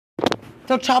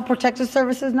So Child Protective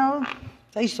Services knows?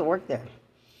 I used to work there.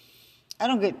 I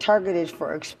don't get targeted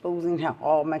for exposing how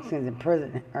all Mexicans in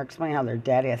prison or explaining how their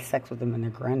daddy has sex with them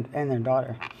and their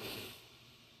daughter.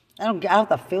 I don't have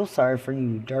to feel sorry for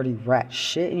you, dirty rat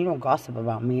shit, and you don't gossip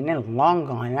about me. And they're long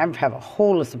gone. And I have a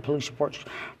whole list of police reports,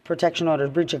 protection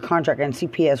orders, breach of contract, and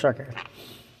CPS records.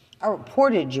 I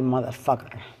reported you,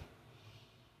 motherfucker.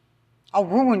 I'll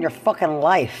ruin your fucking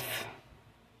life.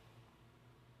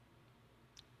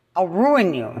 I'll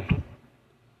ruin you.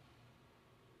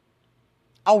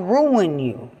 I'll ruin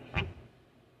you.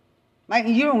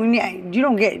 You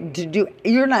don't get to do.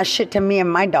 You're not shit to me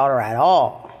and my daughter at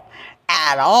all.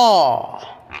 At all.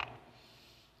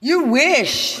 You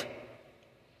wish.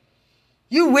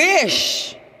 You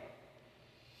wish.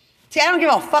 See, I don't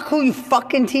give a fuck who you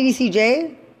fucking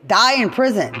TDCJ. Die in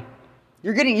prison.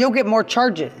 You'll get more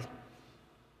charges.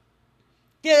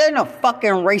 Yeah, there's no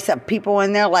fucking race of people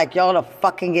in there like y'all to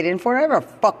fucking get in for it. Never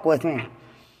fuck with me.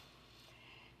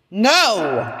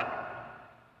 No.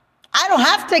 I don't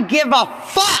have to give a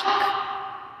fuck.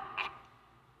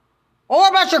 Or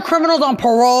about your criminals on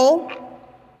parole.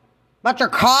 About your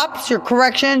cops, your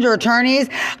corrections, your attorneys.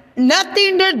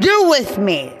 Nothing to do with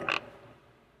me.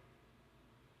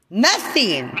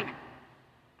 Nothing.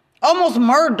 Almost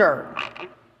murder.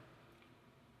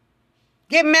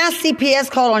 Get mass CPS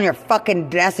called on your fucking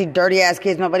nasty, dirty ass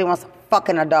kids nobody wants to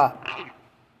fucking adopt.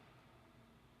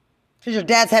 Because your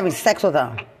dad's having sex with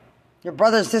them. Your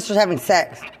brothers and sisters having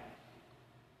sex.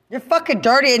 You're fucking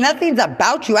dirty and nothing's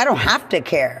about you. I don't have to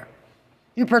care.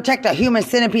 You protect a human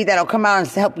centipede that'll come out and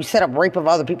help you set up rape of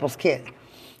other people's kids.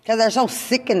 Because they're so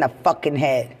sick in the fucking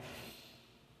head.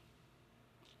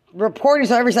 Reporting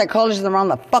so every psychologist around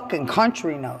the fucking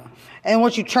country knows. And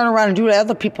what you turn around and do to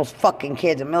other people's fucking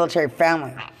kids and military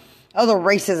families. Other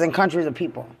races and countries of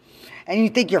people. And you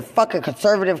think you're fucking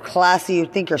conservative, classy. You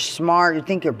think you're smart. You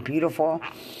think you're beautiful.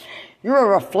 You're a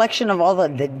reflection of all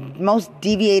the most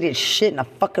deviated shit in the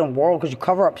fucking world because you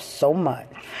cover up so much.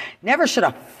 Never should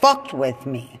have fucked with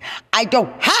me. I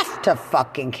don't have to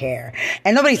fucking care.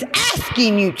 And nobody's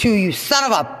asking you to, you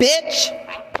son of a bitch.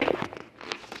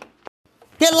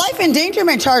 Get life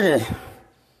endangerment charges.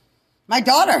 My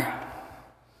daughter.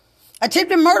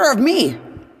 Attempted murder of me.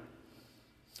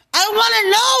 I don't want to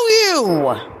know you.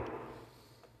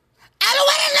 I don't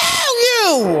want to know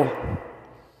you.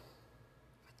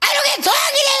 I don't get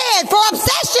targeted for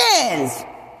obsessions.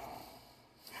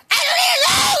 I don't even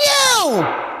know you.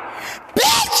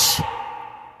 Bitch.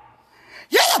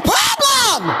 You're the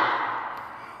problem.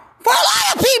 For a lot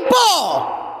of people.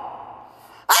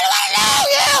 I don't want to know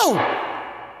you.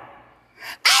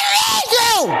 I don't need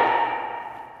you.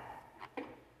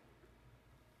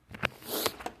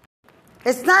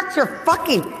 It's not your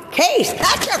fucking case.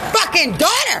 That's your fucking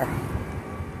daughter.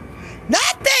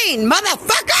 Nothing,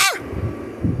 motherfucker.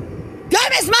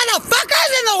 Dumbest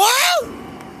motherfuckers in the world.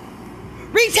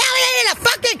 Retaliating a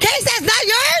fucking case that's not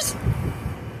yours.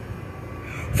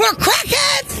 For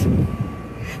crackheads.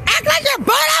 Act like you're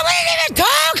born. I wouldn't even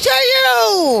talk to you.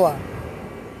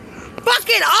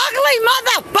 Fucking ugly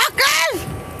motherfuckers.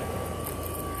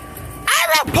 I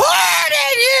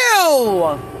reported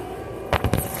you.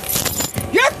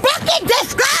 You're fucking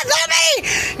disgusting me!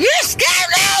 You scare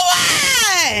no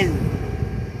one!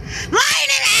 Lying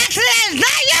in accident is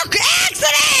not your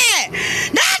accident!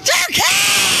 Not your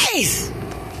case!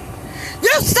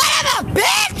 You son of a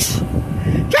bitch!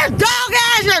 Your dog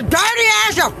ass, your dirty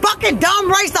ass, your fucking dumb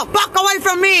race the fuck away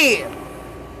from me!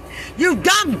 You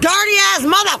dumb, dirty ass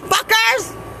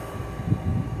motherfuckers!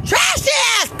 Trashy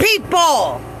ass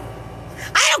people!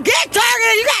 I don't get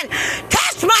targeted. You got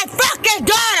touch my fucking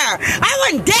daughter. I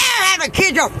wouldn't dare have a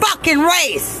kid your fucking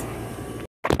race.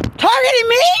 Targeting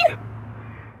me?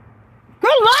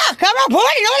 Good luck. I'm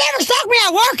reporting. Don't ever stalk me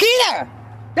at work either.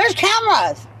 There's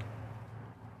cameras.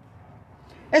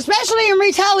 Especially in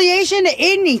retaliation to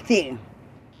anything.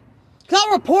 Because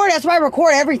I'll report. That's why I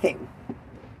record everything.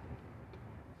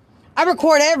 I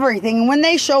record everything. And when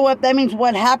they show up, that means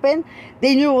what happened.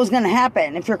 They knew it was going to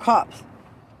happen if you're cops.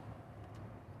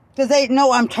 Because they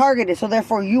know I'm targeted, so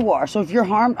therefore you are. So if you're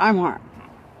harmed, I'm harmed.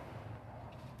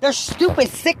 They're stupid,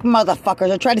 sick motherfuckers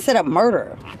that try to set up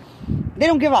murder. They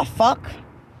don't give a fuck.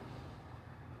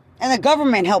 And the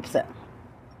government helps them.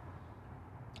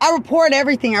 I report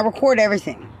everything. I record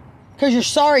everything. Because you're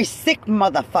sorry, sick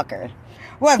motherfucker.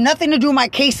 Who have nothing to do with my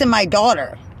case and my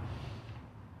daughter.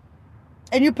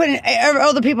 And you put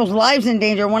other people's lives in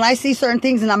danger. When I see certain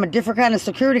things and I'm a different kind of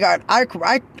security guard,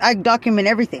 I document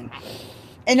everything.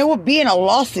 And it will be in a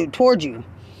lawsuit towards you.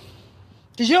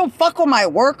 Because you don't fuck with my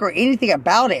work or anything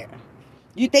about it.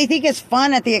 They think it's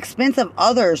fun at the expense of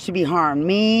others to be harmed.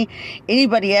 Me,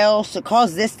 anybody else, to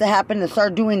cause this to happen, to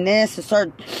start doing this, to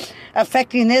start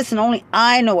affecting this, and only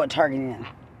I know what targeting is.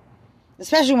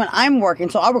 Especially when I'm working,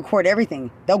 so I'll record everything.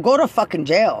 They'll go to fucking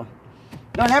jail.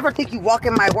 Don't ever think you walk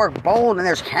in my work bold and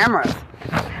there's cameras.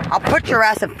 I'll put your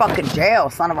ass in fucking jail,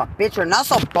 son of a bitch. You're not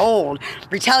so bold.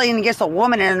 Retaliating against a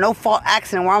woman in a no-fault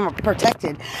accident where I'm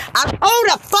protected. I own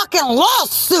a fucking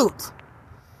lawsuit.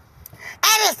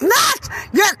 And it's not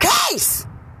your case.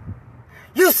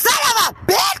 You son of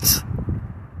a bitch.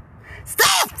 Stay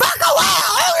the fuck away.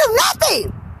 I owe you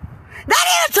nothing. Not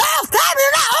even a child's time.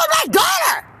 You're not owed my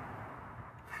daughter.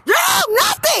 You owe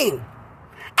nothing.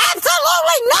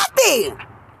 Absolutely nothing.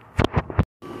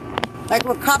 Like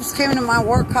when cops came into my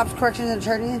work, cops, corrections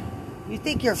attorney, you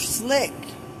think you're slick.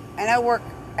 And I work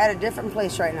at a different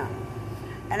place right now.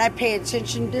 And I pay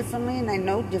attention differently and I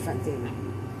know different things.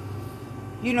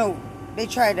 You know, they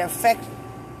try to affect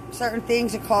certain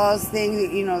things to cause things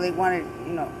that, they wanted,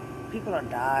 people to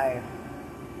die.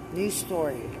 News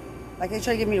story. Like they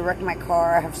try to get me to wreck my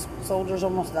car. I have soldiers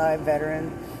almost died,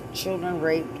 veteran, children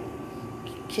raped,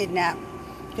 kidnapped,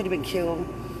 could have been killed,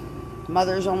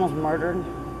 mothers almost murdered.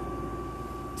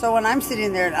 So when I'm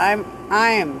sitting there and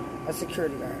I am a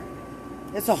security guard,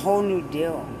 it's a whole new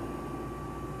deal.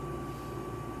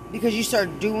 Because you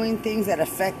start doing things that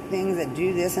affect things that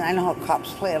do this, and I know how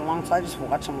cops play along, so I just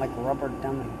watch them like rubber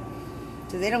dummy.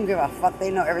 So they don't give a fuck.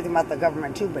 They know everything about the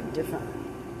government too, but different.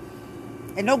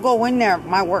 And don't go in there,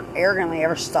 my work, arrogantly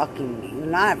ever stalking me. You're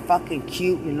not fucking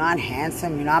cute. You're not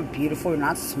handsome. You're not beautiful. You're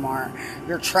not smart.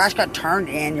 Your trash got turned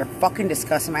in. You're fucking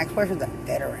disgusting. My ex-boyfriend's a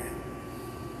veteran.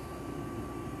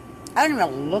 I don't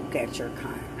even look at your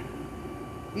kind.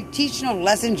 You teach no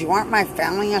lessons. You aren't my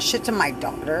family. I shit to my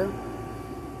daughter.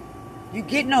 You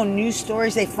get no news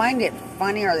stories. They find it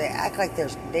funny or they act like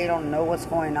they don't know what's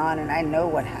going on. And I know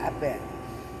what happened.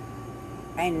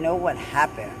 I know what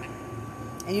happened.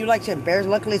 And you like to embarrass.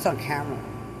 Luckily, it's on camera.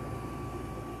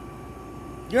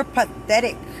 You're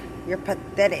pathetic. You're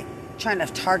pathetic trying to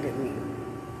target me.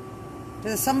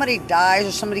 Because if somebody dies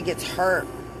or somebody gets hurt,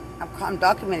 I'm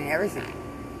documenting everything.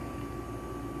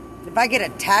 If I get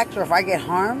attacked or if I get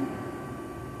harmed,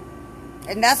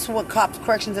 and that's what cops,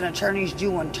 corrections, and attorneys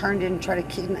do when turned in and try to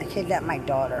kidnap my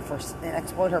daughter and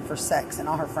exploit her for sex and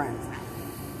all her friends.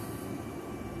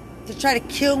 To try to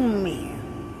kill me.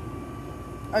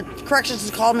 Or corrections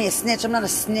has called me a snitch. I'm not a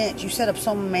snitch. You set up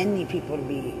so many people to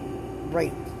be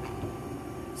raped.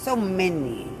 So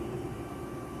many.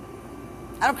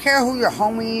 I don't care who your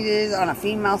homie is on a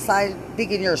female side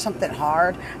thinking you're something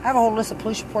hard. I have a whole list of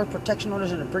police reports, protection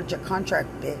orders, and a breach of contract,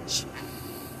 bitch.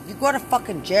 You go to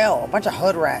fucking jail. A bunch of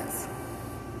hood rats.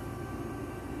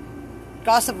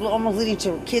 Gossip almost leading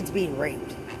to kids being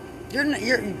raped.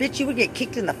 Bitch, you would get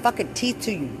kicked in the fucking teeth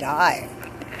till you die.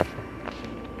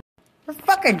 You're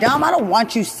fucking dumb. I don't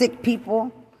want you sick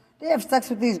people. They have sex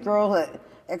with these girls that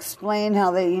explain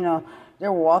how they,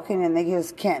 they're walking and they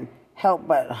just can't help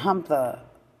but hump the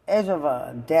edge of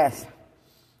a death.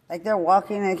 Like they're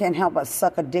walking and they can't help but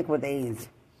suck a dick with AIDS.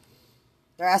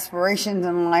 Their aspirations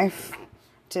in life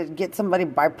to get somebody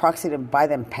by proxy to buy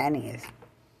them panties.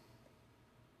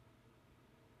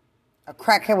 A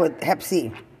crackhead with Hep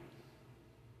C.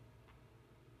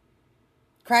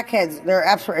 Crackheads, they're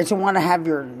aspirations to want to have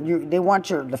they want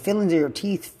the fillings of your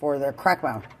teeth for their crack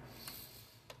mouth.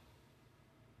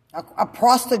 A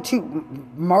prostitute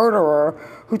murderer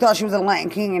who thought she was a Latin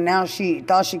king and now she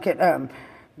thought she could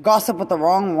gossip with the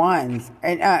wrong ones.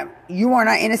 And you are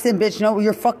not innocent, bitch. No,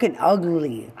 you're fucking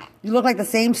ugly. You look like the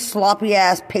same sloppy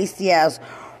ass, pasty ass,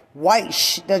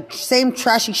 white, the same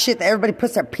trashy shit that everybody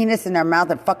puts their penis in their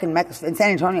mouth in fucking in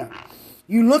San Antonio.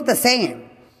 You look the same.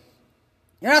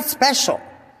 You're not special.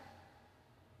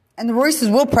 And the Royces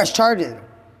will press charges. And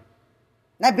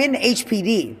I've been to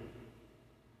HPD.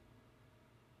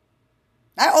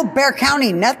 I owe Bexar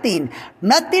County nothing.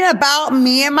 Nothing about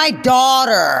me and my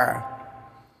daughter.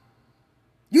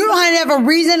 You don't have a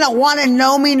reason to want to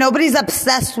know me. Nobody's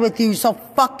obsessed with you. So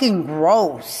fucking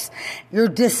gross. You're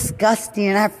disgusting.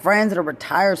 And I have friends that are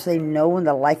retired so they know in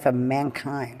the life of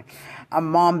mankind. A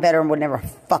mom veteran would never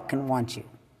fucking want you.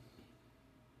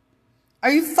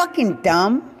 Are you fucking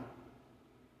dumb?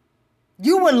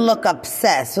 You would look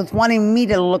obsessed with wanting me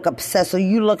to look obsessed so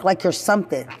you look like you're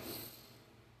something.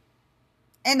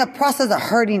 In the process of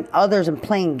hurting others and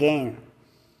playing games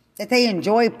that they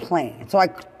enjoy playing. So I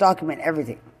document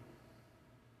everything.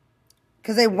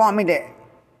 Because they want me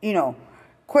to,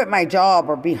 quit my job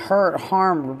or be hurt,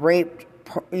 harmed, raped,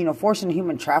 forced into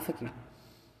human trafficking.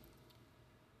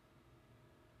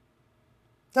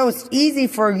 So it's easy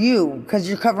for you because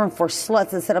you're covering for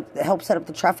sluts that help set up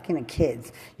the trafficking of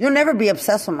kids. You'll never be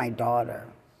obsessed with my daughter.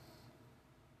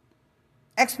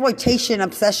 Exploitation,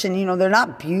 obsession, they're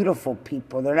not beautiful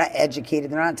people. They're not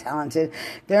educated. They're not talented.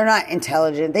 They're not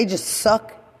intelligent. They just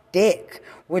suck dick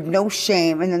with no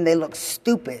shame, and then they look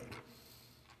stupid.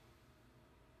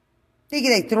 Thinking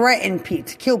they threaten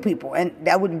to kill people, and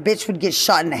bitch would get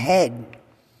shot in the head.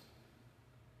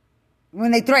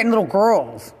 When they threaten little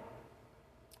girls.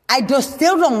 I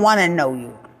still don't want to know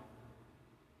you.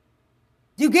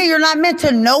 You're not meant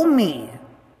to know me.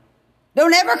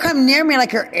 Don't ever come near me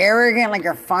like you're arrogant, like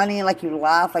you're funny, like you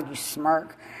laugh, like you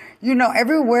smirk.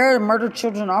 Everywhere the murdered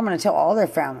children are, I'm going to tell all their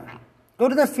family. Go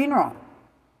to their funeral.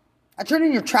 I turn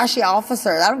in your trashy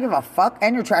officer. I don't give a fuck.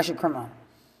 And your trashy criminal.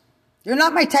 You're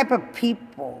not my type of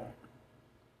people.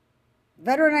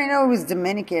 Veteran I know was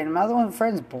Dominican. My other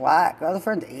friend's black. My other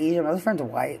friend's Asian. My other friend's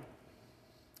white.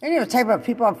 Any of the type of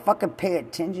people I fucking pay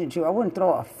attention to. I wouldn't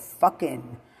throw a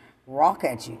fucking rock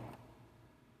at you.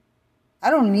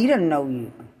 I don't need to know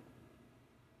you.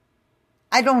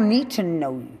 I don't need to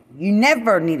know you. You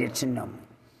never needed to know me.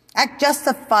 Act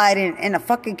justified in a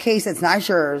fucking case that's not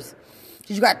yours.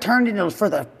 Because you got turned into for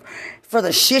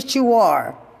the shit you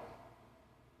are.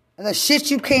 And the shit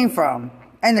you came from.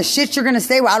 And the shit you're going to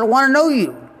stay with. I don't want to know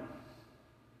you.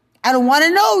 I don't want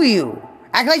to know you.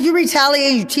 Act like you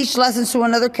retaliate and you teach lessons to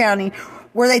another county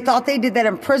where they thought they did that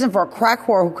in prison for a crack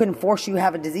whore who couldn't force you to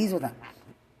have a disease with them.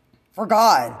 For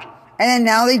God. And then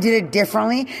now they did it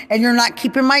differently and you're not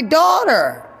keeping my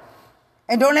daughter.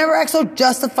 And don't ever act so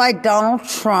justified Donald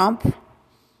Trump.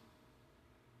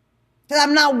 Because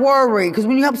I'm not worried. Because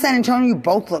when you help San Antonio, you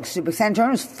both look stupid. San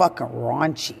Antonio's fucking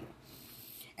raunchy.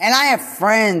 And I have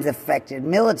friends affected,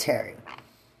 military.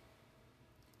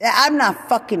 I'm not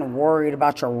fucking worried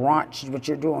about your raunch, what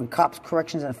you're doing. Cops,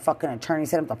 corrections, and fucking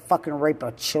attorneys set up the fucking rape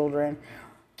of children,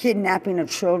 kidnapping of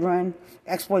children,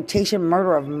 exploitation,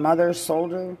 murder of mothers,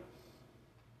 soldiers.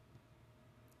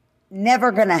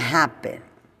 Never gonna happen.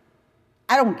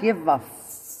 I don't give a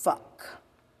fuck.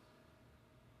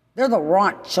 They're the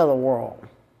raunch of the world.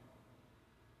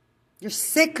 You're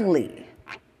sickly.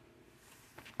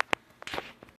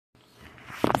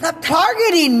 Stop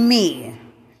targeting me.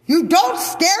 You don't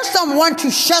scare someone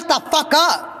to shut the fuck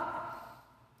up.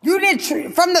 You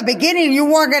didn't, from the beginning, you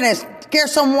weren't going to scare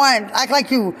someone, act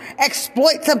like you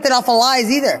exploit something off of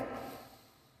lies either.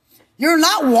 You're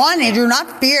not wanted. You're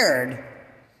not feared.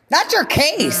 That's your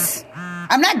case.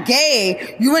 I'm not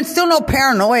gay. You instill no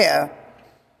paranoia.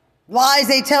 Lies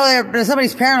they tell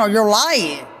somebody's paranoid. You're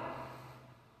lying.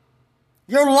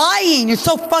 You're lying. You're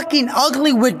so fucking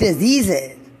ugly with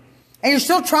diseases. And you're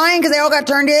still trying because they all got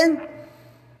turned in?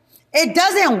 It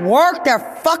doesn't work.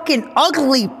 They're fucking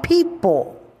ugly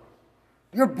people.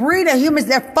 Your breed of humans,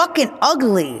 they're fucking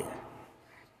ugly.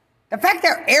 The fact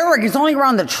they're arrogant is only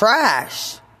around the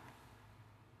trash.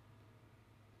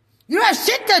 You don't have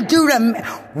shit to do to me.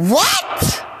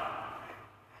 What?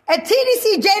 And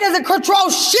TDCJ doesn't control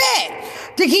shit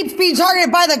to keep being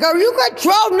targeted by the government. You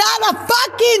control not a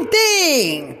fucking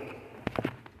thing.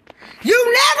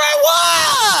 You never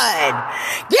would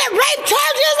get rape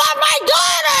charges on my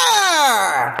daughter.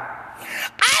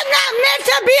 I'm not meant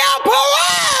to be on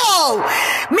parole,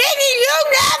 meaning you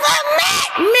never met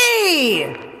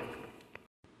me.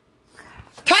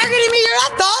 Targeting me, you're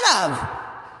not thought of.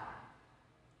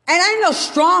 And I know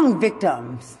strong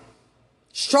victims.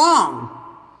 Strong.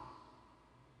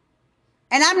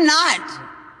 And I'm not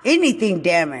anything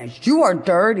damaged. You are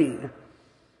dirty.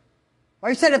 Or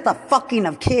you said it's the fucking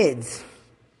of kids.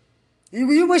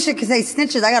 You wish it could say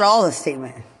snitches. I got all the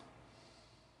statement.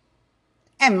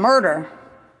 And murder.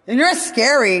 And you're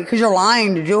scary because you're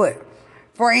lying to do it.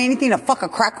 For anything to fuck a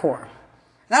crack whore. And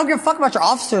I don't give a fuck about your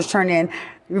officers turned in.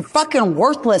 You're fucking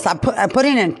worthless. I put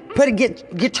in and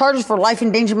get charges for life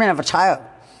endangerment of a child.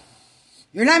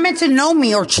 You're not meant to know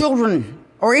me or children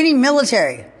or any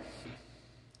military.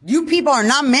 You people are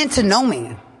not meant to know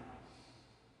me.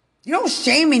 You don't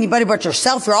shame anybody but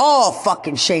yourself. You're all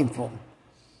fucking shameful.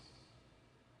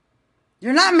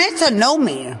 You're not meant to know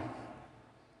me.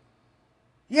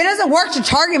 It doesn't work to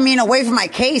target me in a way from my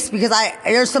case because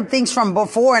there's some things from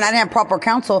before and I didn't have proper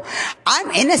counsel. I'm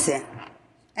innocent.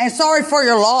 And sorry for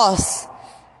your loss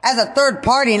as a third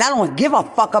party. And I don't give a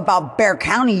fuck about Bexar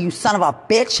County, you son of a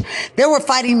bitch. They were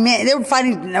fighting,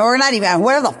 or not even,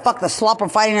 whatever the fuck the slop were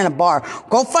fighting in a bar.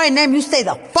 Go find them. You stay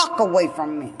the fuck away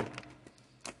from me.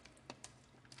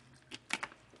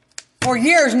 For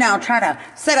years now, trying to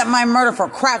set up my murder for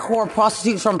crack whore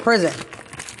prostitutes from prison.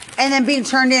 And then being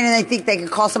turned in and they think they can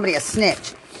call somebody a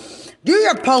snitch. Do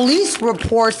your police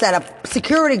reports that a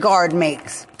security guard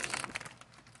makes.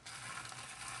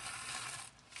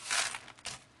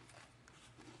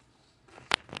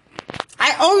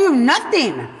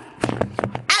 nothing.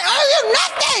 I owe you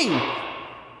nothing.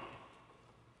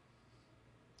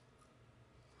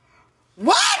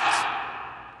 What?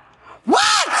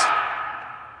 What?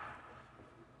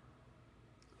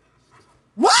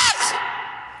 What?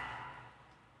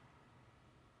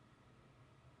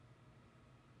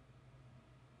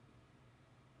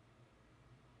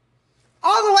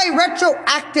 All the way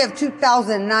retroactive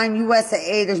 2009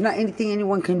 USAA, there's not anything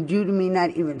anyone can do to me,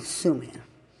 not even sue me.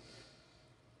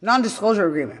 Non-disclosure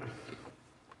agreement.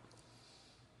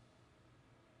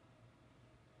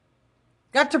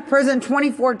 Got to prison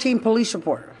 2014 police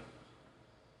report.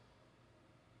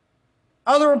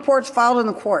 Other reports filed in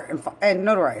the court and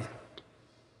notarized.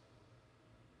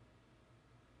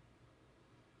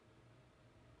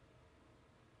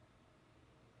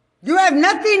 You have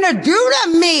nothing to do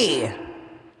to me.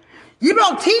 You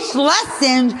don't teach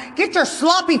lessons. Get your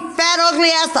sloppy, fat, ugly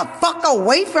ass the fuck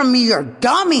away from me, you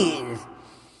dummies.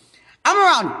 I'm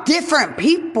around different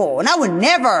people, and I would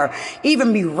never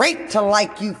even be raped to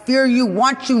like you, fear you,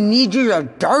 want you, need you, the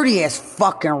dirtiest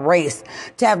fucking race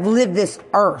to have lived this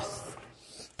earth.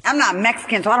 I'm not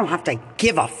Mexican, so I don't have to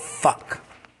give a fuck.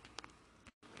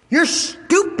 You're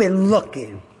stupid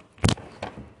looking.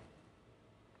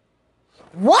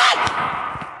 What?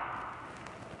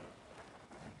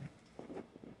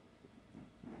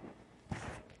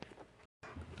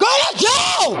 Go to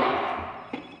jail!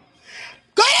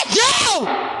 Go to jail!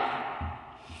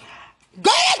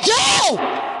 Go to jail!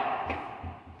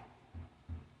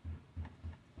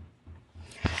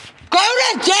 Go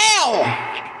to jail!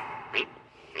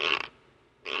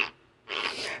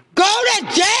 Go to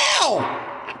jail!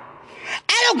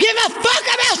 I don't give a fuck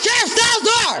about Sheriff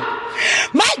Salazar!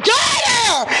 My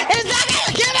daughter is not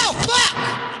gonna give a fuck!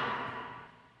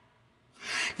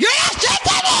 You're not shit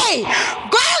to me!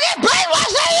 Go get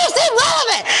brainwashed so you seem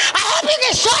relevant! I hope you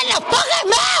get shot in the fucking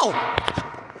mouth!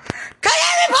 Cause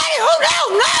everybody who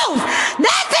knows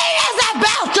nothing is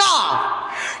about y'all!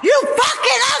 You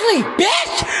fucking ugly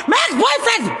bitch! My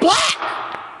ex-boyfriend's black!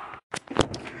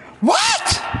 What?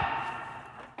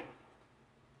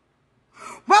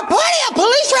 We're plenty of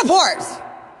police reports!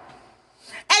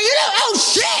 And you don't own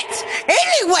shit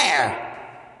anywhere!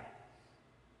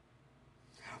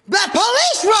 The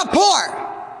police report!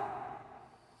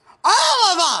 All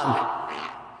of them!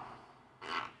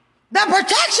 The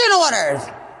protection orders!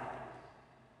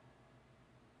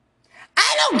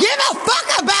 I don't give a fuck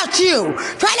about you!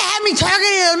 Trying to have me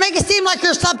targeted and make it seem like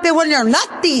you're something when you're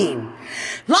nothing!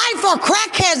 Lying for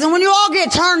crackheads, and when you all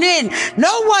get turned in,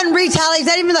 no one retaliates,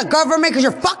 not even the government, because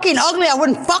you're fucking ugly. I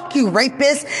wouldn't fuck you,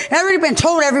 rapist. I've already been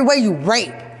told every way you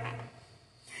rape.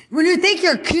 When you think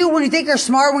you're cute, when you think you're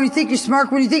smart, when you think you're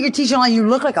smart, when you think you're teaching online, you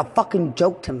look like a fucking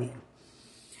joke to me.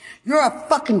 You're a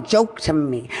fucking joke to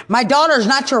me. My daughter's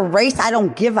not your race. I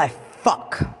don't give a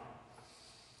fuck.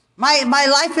 My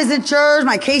life isn't yours.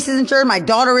 My case isn't yours. My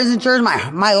daughter isn't yours.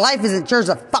 My life isn't yours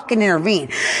to fucking intervene.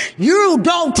 You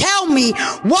don't tell me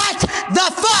what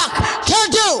the fuck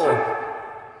to do.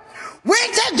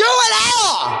 When to do it at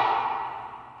all.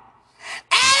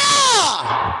 At all.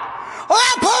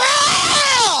 Or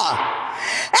parole.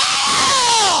 At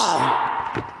all.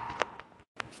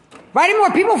 Writing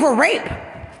more people for rape.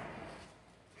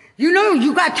 You know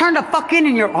you got turned the fuck in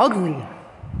and you're ugly.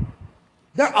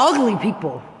 They're ugly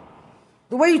people.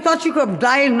 The way you thought you could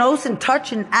diagnose and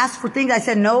touch and ask for things, I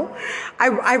said no.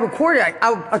 I recorded it.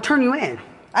 I'll turn you in.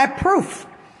 I have proof.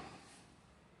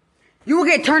 You will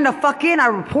get turned the fuck in. I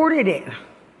reported it.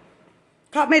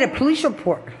 Cop made a police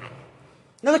report.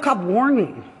 Another cop warned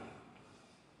me.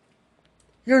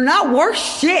 You're not worth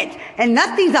shit. And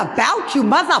nothing's about you,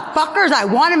 motherfuckers. I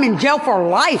want him in jail for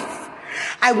life.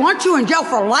 I want you in jail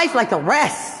for life like the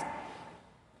rest.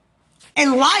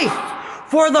 In life.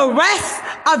 For the rest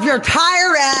of your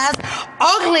tired ass,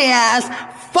 ugly ass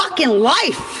fucking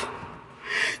life.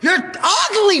 You're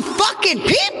ugly fucking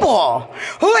people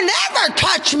who would never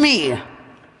touch me.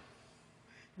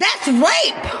 That's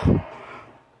rape.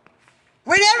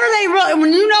 When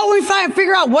you know we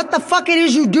figure out what the fuck it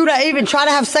is you do to even try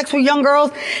to have sex with young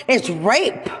girls, it's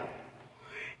rape.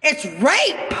 It's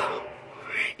rape.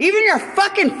 Even your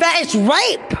fucking fat, it's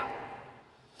rape.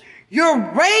 You're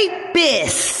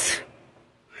rapists.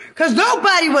 Because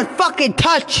nobody would fucking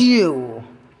touch you.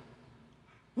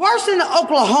 Worse than the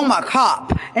Oklahoma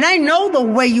cop. And I know the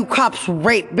way you cops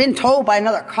rape. Been told by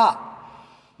another cop.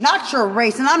 Not your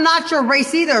race. And I'm not your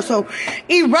race either. So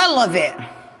irrelevant.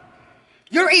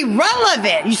 You're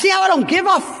irrelevant. You see how I don't give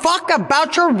a fuck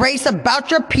about your race, about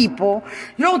your people.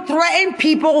 You don't threaten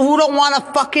people who don't want to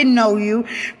fucking know you.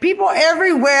 People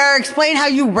everywhere explain how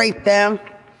you rape them.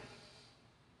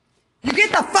 You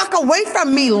get the fuck away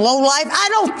from me, lowlife. I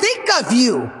don't think of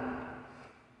you.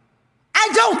 I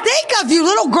don't think of you.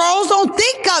 Little girls don't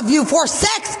think of you for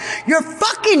sex. You're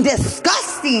fucking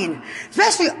disgusting.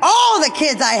 Especially all the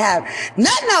kids I have.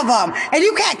 None of them. And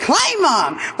you can't claim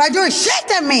them by doing shit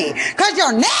to me. Because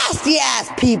you're nasty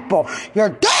ass people. You're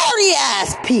dirty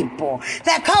ass people.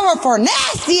 That cover for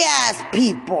nasty ass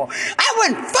people. I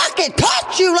wouldn't fucking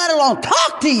touch you, let alone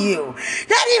talk to you.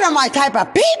 Not even my type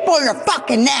of people. You're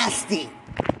fucking nasty.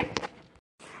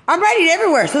 I'm writing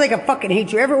everywhere so they can fucking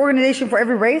hate you. Every organization for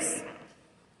every race.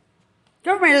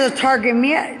 Government doesn't target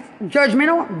me.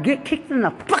 Judgmental, get kicked in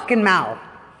the fucking mouth.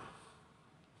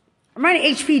 I'm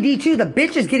writing HPD too. The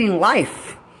bitch is getting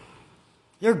life.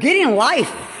 You're getting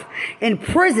life in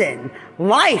prison.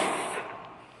 Life.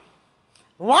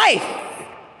 Life.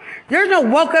 There's no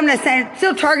welcome to saying,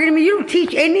 still targeting me. You don't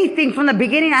teach anything from the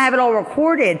beginning. I have it all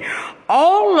recorded.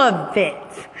 All of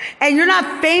it. And you're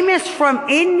not famous from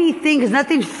anything because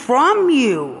nothing's from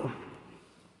you.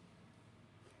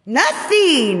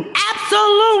 Nothing.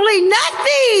 Absolutely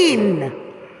nothing.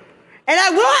 And I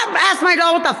will ask my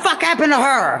daughter what the fuck happened to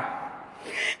her.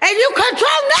 And you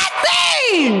control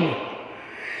nothing.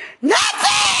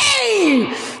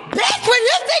 Nothing. Bitch, when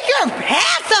you think you're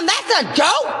handsome, that's a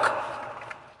joke.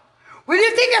 When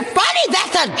you think you're funny,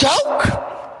 that's a joke.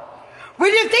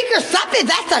 When you think you're something,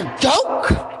 that's a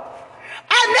joke.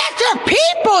 I'm not your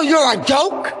people, you're a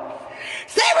joke.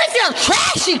 Stay with your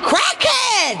trashy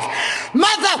crackheads,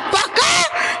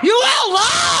 motherfucker! You all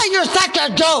lie, you're such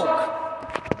a joke!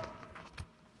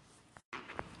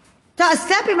 A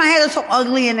step in my head is so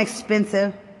ugly and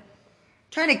expensive.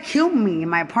 Trying to kill me in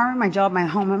my apartment, my job, my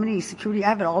home, how many security, I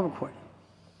have it all recorded.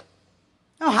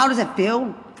 Oh, how does it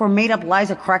feel for made up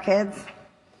lies of crackheads?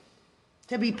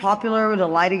 To be popular or to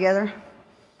lie together?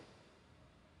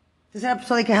 To set up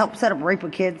so they can help set up rape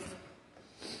with kids?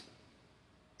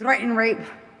 Threaten rape.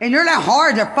 And you're not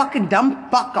hard. They're fucking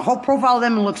dumb fuck. The whole profile of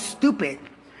them looks stupid.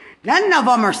 None of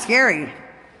them are scary.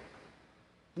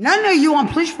 None of you on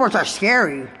police reports are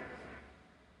scary.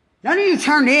 None of you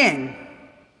turned in.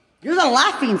 You're the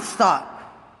laughing stock.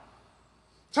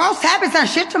 Charles Tappett's done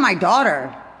shit to my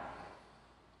daughter.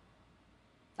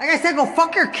 Like I said, go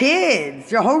fuck your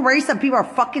kids. Your whole race of people are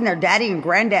fucking their daddy and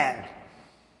granddad.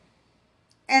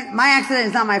 And my accident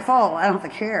is not my fault. I don't have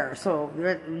to care. So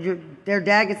their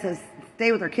dad gets to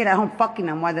stay with their kid at home fucking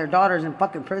them while their daughter's in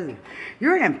fucking prison.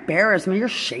 You're an embarrassment. You're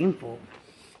shameful.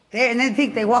 And they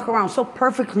think they walk around so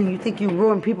perfectly. You think you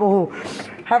ruin people who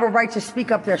have a right to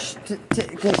speak up there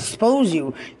to expose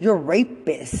you. You're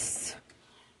rapists.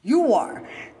 You are.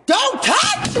 Don't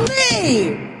touch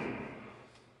me!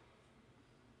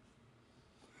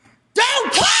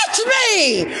 Don't touch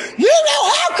me! You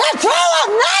don't have control of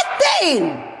nothing!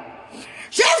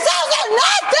 She sounds like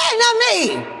nothing to me!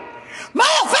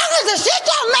 Motherfuckers, the shit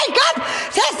y'all make up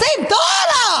that seem thought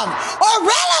of or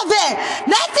relevant.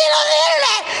 Nothing on the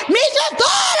internet means you're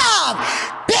thought of.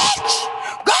 Bitch,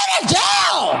 go to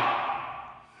jail.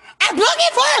 I'm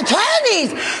looking for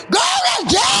attorneys. Go to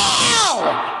jail.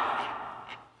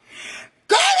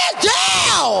 Go to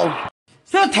jail.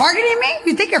 Still targeting me?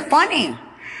 You think you're funny?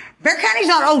 Bexar County's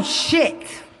not old shit.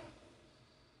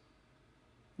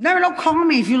 Never don't call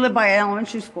me if you live by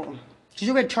elementary school. Because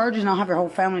you'll get charges and I'll have your whole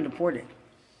family deported.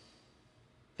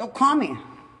 Don't call me.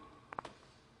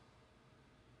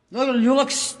 You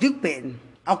look stupid.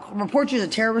 I'll report you as a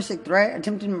terroristic threat,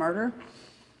 attempted murder,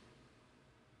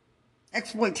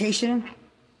 exploitation,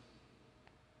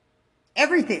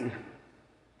 everything.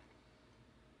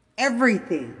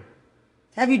 Everything.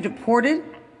 Have you deported?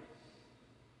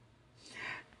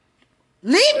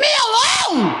 Leave me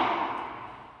alone!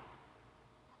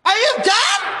 Are you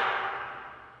dumb?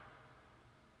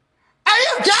 Are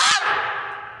you dumb?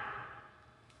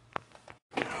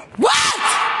 What?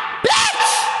 Bitch!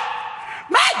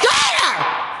 My daughter!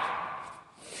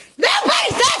 Nobody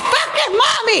said fucking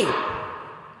mommy!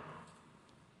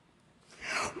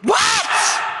 What?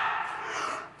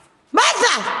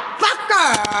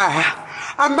 Motherfucker!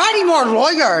 I'm writing more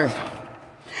lawyers.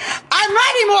 I'm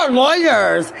writing more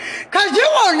lawyers. Because you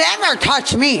will never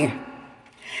touch me. And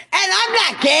I'm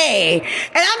not gay.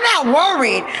 And I'm not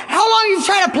worried. How long you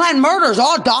try to plan murders,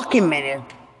 all documented.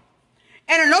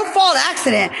 And a no-fault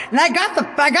accident. And I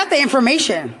got the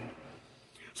information.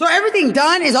 So everything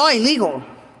done is all illegal.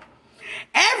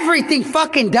 Everything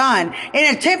fucking done in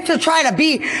an attempt to try to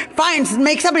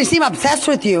make somebody seem obsessed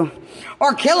with you.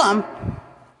 Or kill them.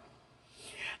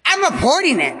 I'm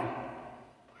reporting it.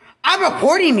 I'm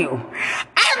reporting you.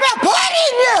 I'm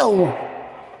reporting you!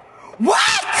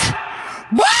 What?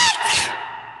 What?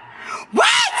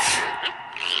 What?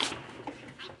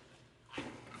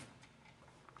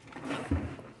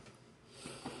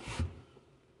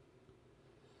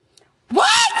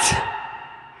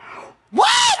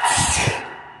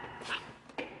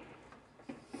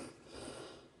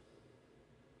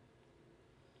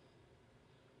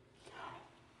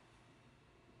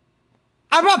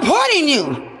 I'm reporting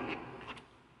you.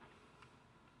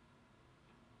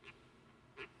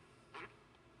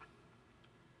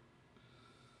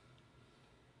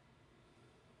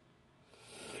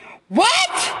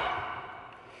 What?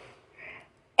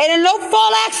 In a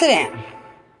no-fault accident.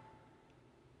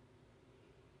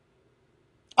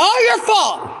 All your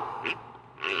fault.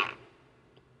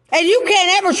 And you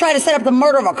can't ever try to set up the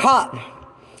murder of a cop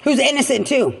who's innocent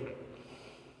too.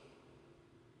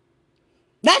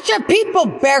 That's your people,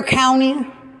 Bexar County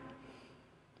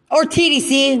or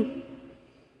TDC.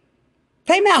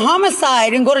 Claim that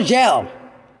homicide and go to jail.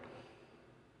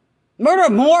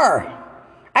 Murder more.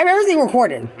 I have everything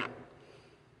recorded.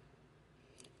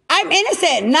 I'm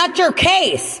innocent, not your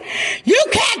case. You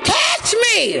can't touch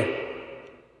me.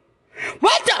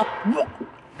 What the?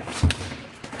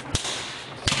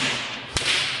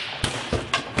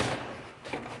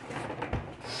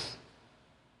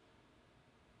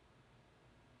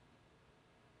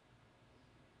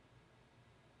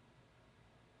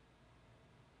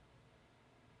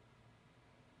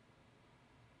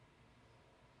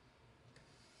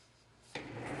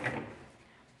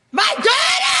 My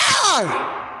daughter!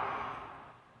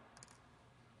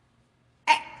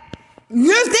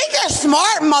 You think you're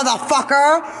smart,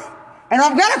 motherfucker? And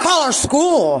I'm gonna call her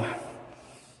school.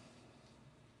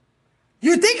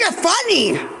 You think you're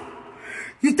funny?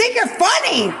 You think you're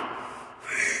funny?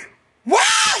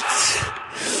 What?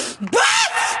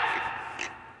 What?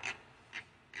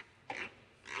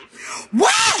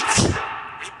 What?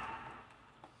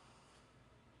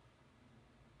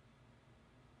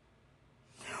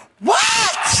 What?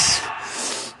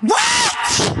 What?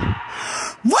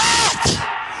 What?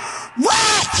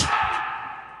 What?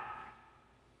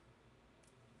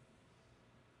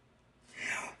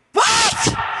 What?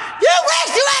 You wish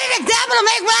you had an example to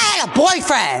make when I had a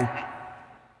boyfriend.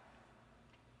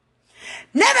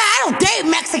 Never, I don't date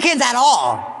Mexicans at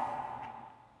all.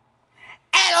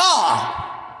 At all.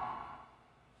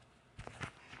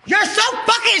 You're so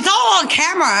fucking, it's all on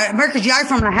camera. America's GI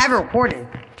from I have it recorded.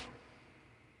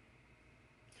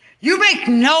 You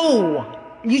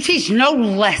teach no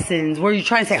lessons where you're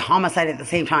trying to say homicide at the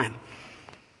same time.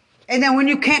 And then when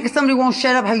you can't because somebody won't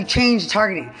shut up, how you change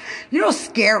targeting. You don't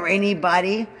scare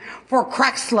anybody for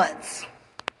crack sluts.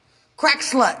 Crack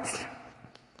sluts.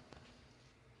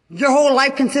 Your whole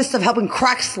life consists of helping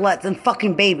crack sluts and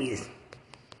fucking babies.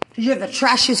 You have the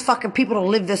trashiest fucking people to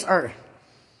live this earth.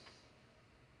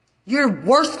 You're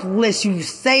worthless. You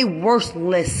say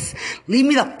worthless. Leave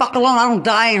me the fuck alone. I don't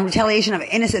die in retaliation of an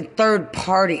innocent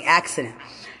third-party accident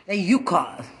that you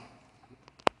caused.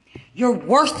 You're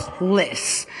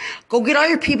worthless. Go get all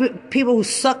your people who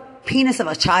suck penis of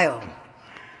a child.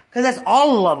 Because that's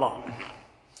all of them.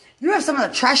 You have some of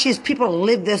the trashiest people to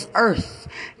live this earth.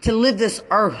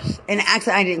 An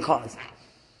accident I didn't cause.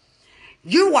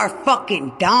 You are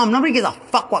fucking dumb. Nobody gives a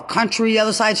fuck what country the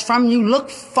other side's from. You look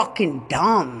fucking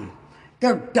dumb.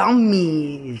 They're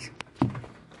dummies.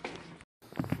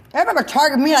 They're gonna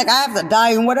target me like I have to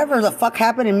die and whatever the fuck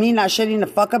happened and me not shutting the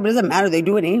fuck up, it doesn't matter. They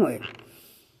do it anyway.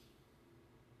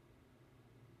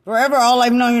 Forever, all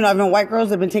I've known, I've known white girls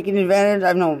that have been taking advantage.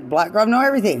 I've known black girls. I've known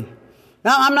everything.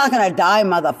 Now, I'm not gonna die,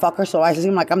 motherfucker, so I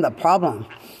seem like I'm the problem.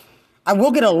 I will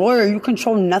get a lawyer. You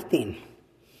control nothing.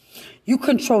 You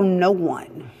control no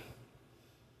one.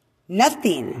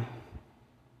 Nothing.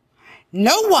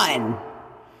 No one.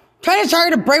 Trying to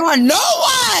target a brain one. No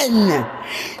one!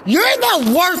 You're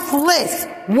the worthless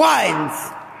ones.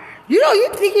 You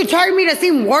think you target me to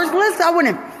seem worthless? I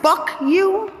wouldn't fuck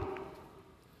you.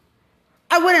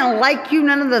 I wouldn't like you.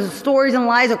 None of the stories and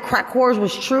lies of crack whores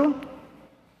was true.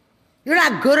 You're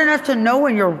not good enough to know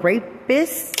when you're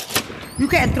rapist. You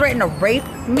can't threaten to rape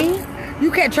me.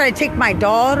 You can't try to take my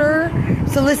daughter,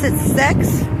 solicit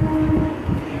sex.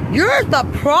 You're the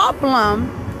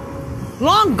problem.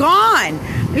 Long gone.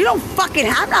 You don't fucking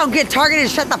have to get targeted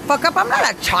and shut the fuck up. I'm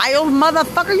not a child,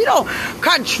 motherfucker. You don't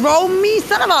control me,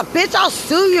 son of a bitch. I'll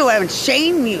sue you and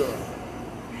shame you.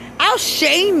 I'll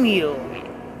shame you.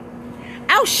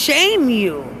 I'll shame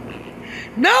you.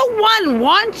 No one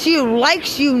wants you,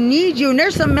 likes you, needs you. And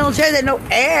there's some military that know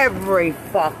every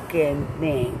fucking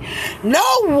thing. No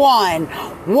one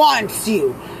wants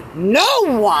you. No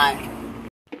one.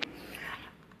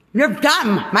 You're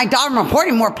dumb. My daughter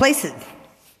reporting more places.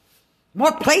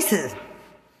 More places.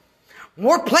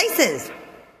 More places.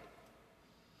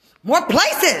 More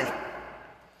places.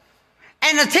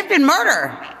 And attempted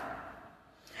murder.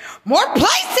 More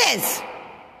places.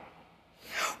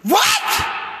 What?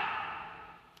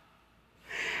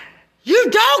 You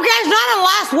don't get not a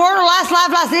last word or last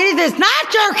laugh, last anything. It's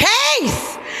not your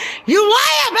case. You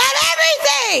lie about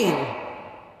everything.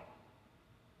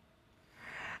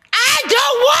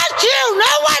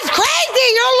 no one's crazy.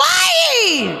 You're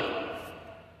lying.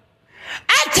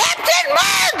 Attempted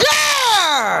murder.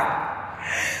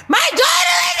 My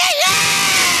daughter is a year.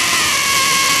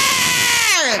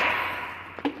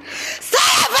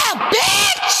 Son of a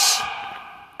bitch.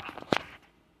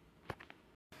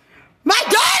 My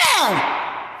daughter.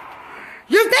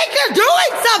 You think you're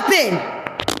doing something.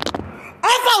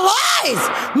 Off of lies,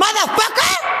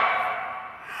 motherfucker.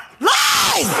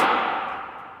 Lies.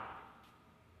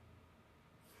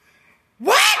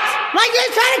 What? Like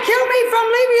you're trying to kill me from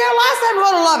leaving your last time?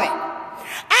 Lord love it.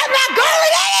 I'm not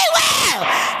going anywhere.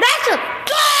 That's your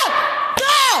go.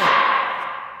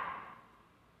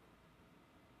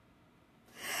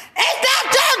 It's not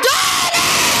your daughter.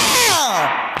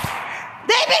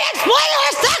 They've been exploiting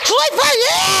her sexually for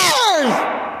years.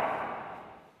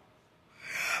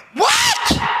 What?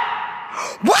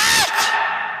 What?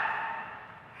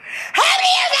 How many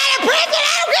years out of prison?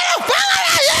 I don't give a fuck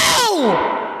about you.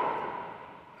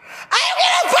 I don't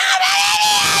give a fuck about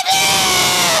any of you!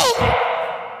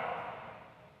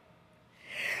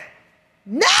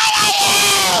 None of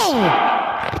you!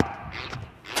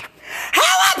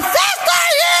 How obsessed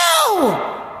are you?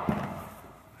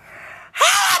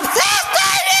 How obsessed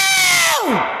are you?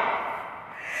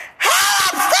 How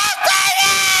obsessed are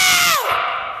you?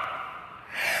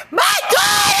 My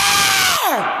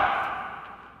daughter!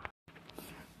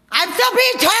 I'm still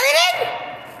being targeted?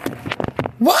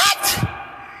 What?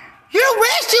 You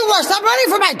wish you were somebody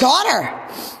for my daughter.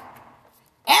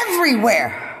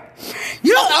 Everywhere.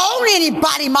 You don't own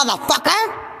anybody,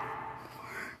 motherfucker.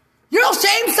 You don't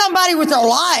shame somebody with their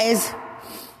lies.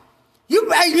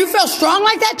 You feel strong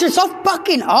like that? You're so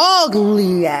fucking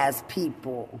ugly ass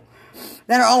people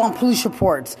that are all on police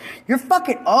reports. You're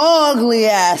fucking ugly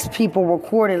ass people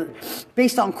recorded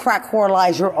based on crack whore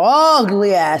lies. You're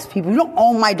ugly ass people. You don't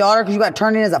own my daughter because you got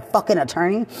turned in as a fucking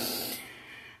attorney.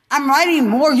 I'm writing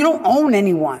more. You don't own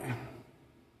anyone.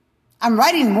 I'm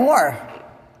writing more.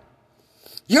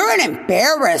 You're an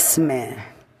embarrassment.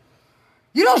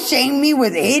 You don't shame me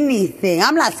with anything.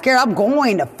 I'm not scared. I'm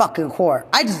going to fucking court.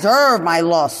 I deserve my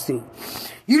lawsuit.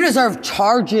 You deserve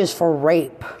charges for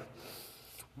rape.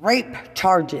 Rape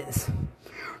charges.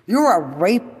 You're a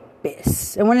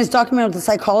rapist. And when it's documented with the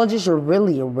psychologist, you're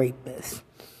really a rapist.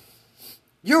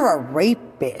 You're a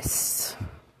rapist.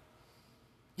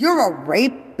 You're a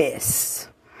rapist.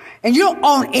 And you don't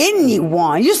own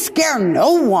anyone. You scare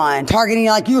no one. Targeting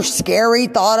you like you're scary,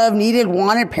 thought of, needed,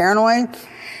 wanted, paranoid.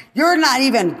 You're not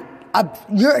even,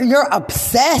 you're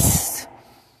obsessed.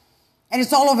 And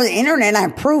it's all over the internet and I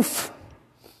have proof.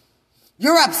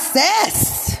 You're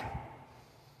obsessed.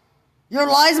 Your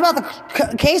lies about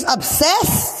the case,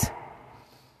 obsessed.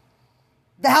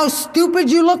 How stupid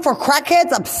you look for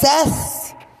crackheads,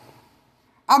 obsessed.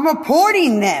 I'm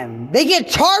reporting them. They get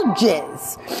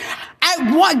charges. I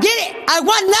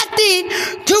want nothing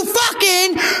to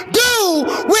fucking do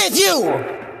with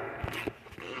you.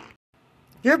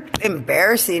 You're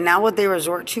embarrassing. Now what they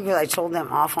resort to, because I told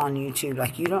them off on YouTube.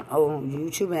 Like, you don't own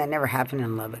YouTube, and that never happened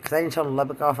in Lubbock. Because I didn't tell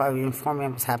Lubbock off. I would inform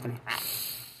them what's happening.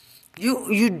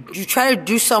 You try to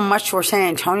do so much for San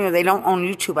Antonio. They don't own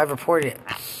YouTube. I've reported it.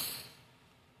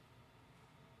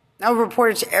 I've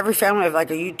reported to every family of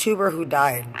like a YouTuber who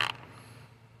died.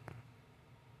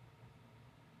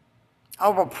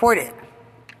 I'll report it.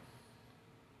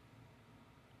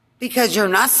 Because you're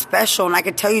not special and I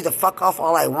can tell you to fuck off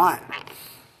all I want.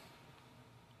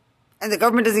 And the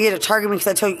government doesn't get to target me because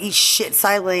I tell you eat shit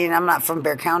silently and I'm not from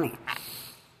Bexar County.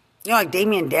 You know, like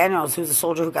Damian Daniels, who's a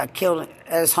soldier who got killed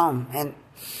at his home. And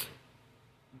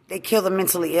they kill the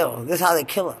mentally ill. This is how they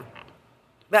kill him.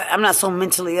 But I'm not so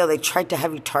mentally ill. They tried to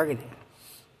have you targeted.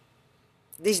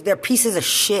 They're pieces of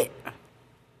shit.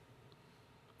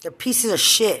 They're pieces of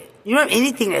shit. You don't have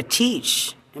anything to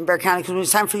teach in Bexar County because when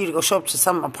it's time for you to go show up to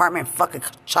some apartment and fuck a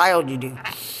child, you do.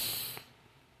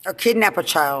 Or kidnap a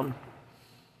child.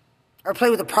 Or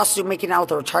play with a prostitute making out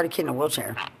with a retarded kid in a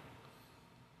wheelchair.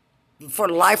 For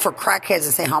life for crackheads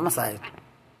and say homicide.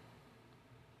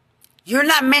 You're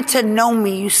not meant to know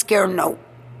me. You scare no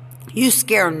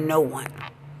one.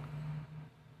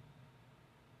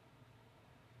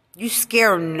 You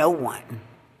scare no one.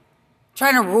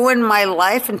 Trying to ruin my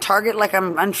life and target like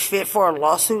I'm unfit for a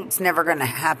lawsuit, it's never going to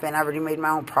happen. I already made my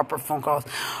own proper phone calls.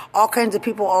 All kinds of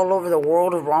people all over the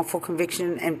world of wrongful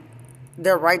conviction and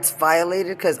their rights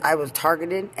violated because I was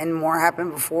targeted and more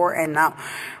happened before. And now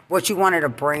what you wanted to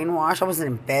brainwash. I wasn't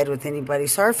in bed with anybody.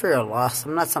 Sorry for your loss.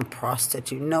 I'm not some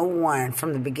prostitute. No one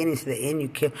from the beginning to the end you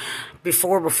killed.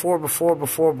 Before, all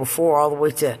the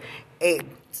way to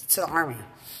the army.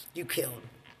 You killed.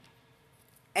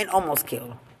 And almost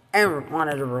killed. And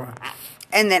wanted to ruin.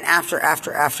 And then after,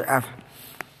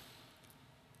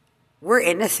 we're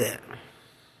innocent.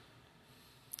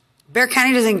 Bexar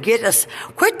County doesn't get us.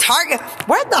 Quit target.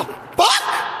 What the fuck?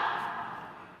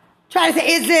 Trying to say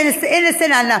it's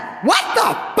innocent on the. What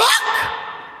the fuck?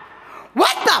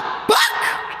 What the fuck?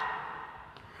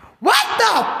 What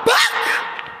the fuck?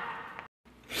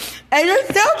 And you're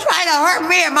still trying to hurt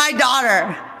me and my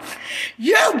daughter.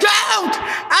 You don't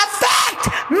affect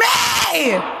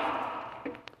me.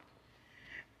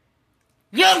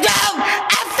 You don't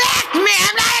affect me.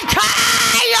 I'm not a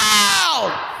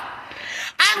child.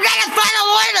 I'm gonna find a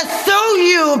lawyer to sue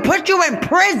you and put you in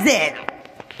prison.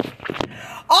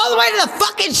 All the way to the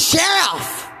fucking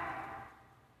sheriff.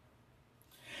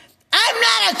 I'm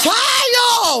not a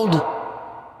child.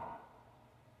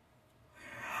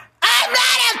 I'm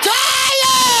not a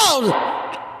child.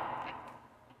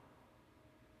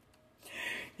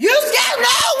 You scare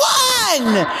no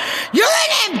one. You're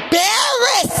an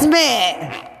embarrassment.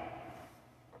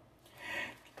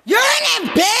 You're an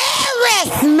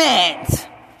embarrassment.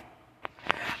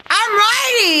 I'm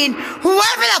writing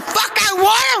whoever the fuck I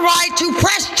want to write to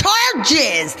press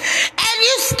charges. And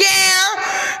you scare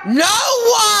no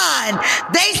one.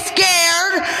 They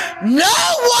scared no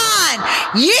one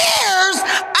years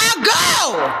ago.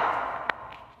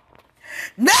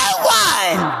 No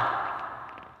one.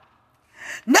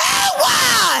 No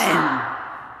one.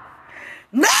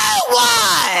 No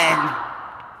one.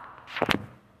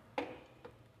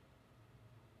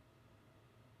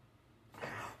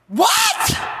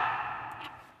 What?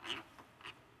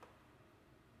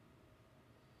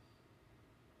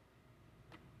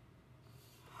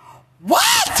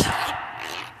 What?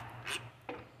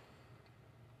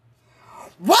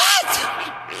 What?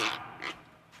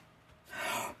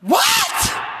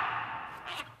 What?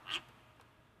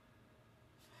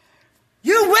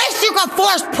 You wish you could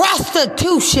force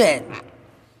prostitution.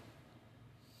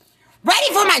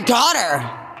 Ready for my daughter.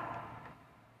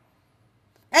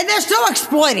 And they're still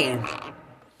exploiting.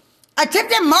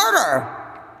 Attempted murder.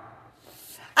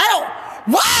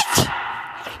 What?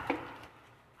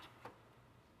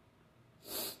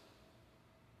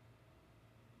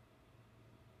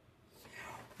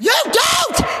 You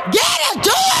don't get a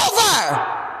do-over!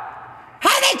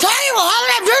 How they tell you,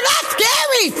 you're not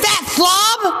scary, fat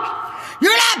slob!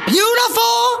 You're not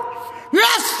beautiful! You're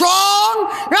not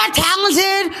strong! You're not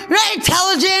talented! You're not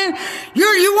intelligent!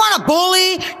 You want a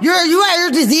bully! You have your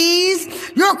disease!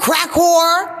 You're a crack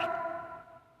whore!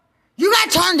 You got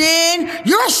turned in!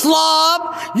 You're a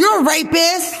slob! You're a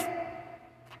rapist!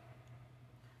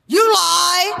 You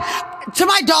lie to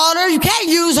my daughter! You can't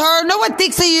use her! No one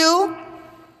thinks of you!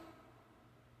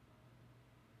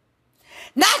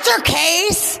 That's your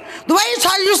case. The way you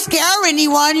try to scare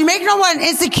anyone, you make no one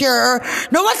insecure,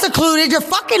 no one's secluded, you're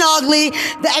fucking ugly.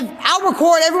 I'll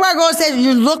record everywhere I go and say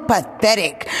you look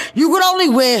pathetic. You would only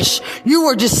wish you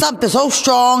were just something so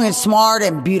strong and smart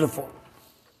and beautiful.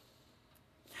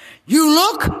 You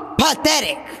look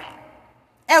pathetic.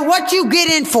 And what you get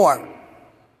in for?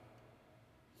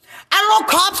 I don't know,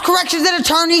 cops, corrections, and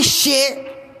attorneys shit.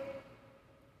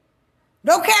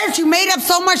 Don't care if you made up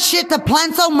so much shit to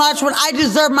plan so much when I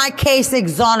deserve my case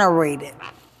exonerated.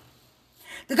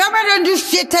 The government didn't do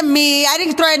shit to me. I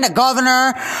didn't threaten the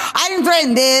governor. I didn't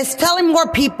threaten this. Telling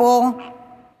more people.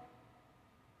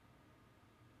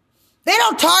 They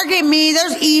don't target me.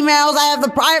 There's emails. I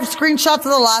have screenshots of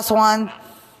the last one.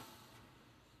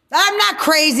 I'm not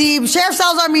crazy. Sheriff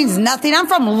Salazar means nothing. I'm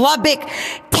from Lubbock,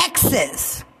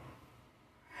 Texas.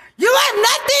 You have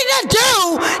nothing to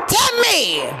do to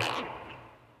me.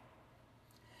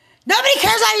 Nobody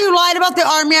cares how you lied about the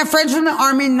army. I have friends from the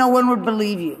army. No one would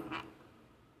believe you.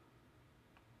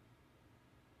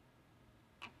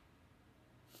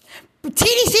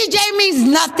 TDCJ means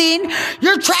nothing.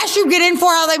 You're trash you get in for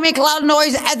how they make loud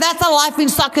noise. And that's a laughing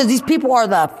stock because these people are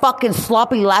the fucking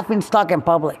sloppy laughing stock in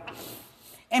public.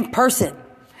 In person.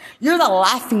 You're the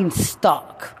laughing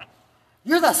stock.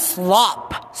 You're the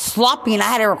slop. Sloppy, and I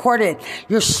had it recorded.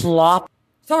 You're slop.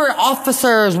 So are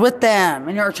officers with them,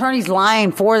 and your attorney's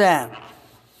lying for them.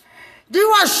 You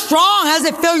are strong. How does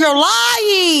it feel you're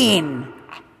lying?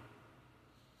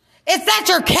 If that's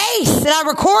your case, and I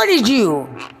recorded you.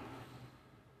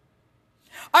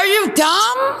 Are you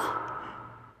dumb?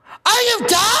 Are you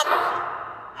dumb?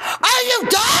 Are you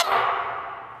dumb?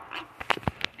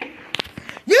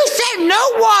 You said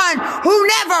no one who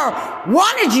never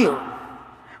wanted you.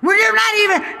 When you're not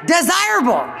even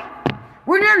desirable.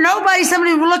 When you're nobody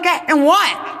somebody will look at and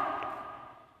want.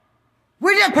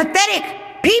 When you're pathetic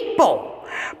people.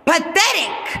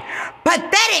 Pathetic.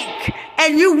 Pathetic.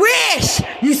 And you wish,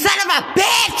 you son of a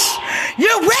bitch,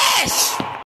 you wish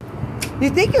You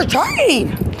think you're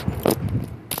targeting?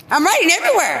 I'm writing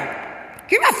everywhere.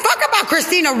 Give a fuck about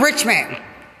Christina Richmond.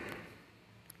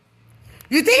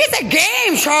 You think it's a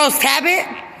game, Charles Cabot?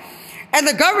 And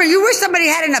the government, you wish somebody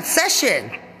had an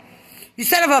obsession. You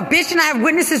son of a bitch, and I have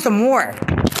witnesses to more.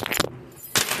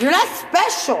 You're not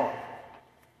special.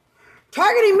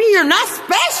 Targeting me, you're not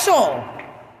special.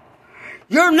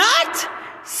 You're not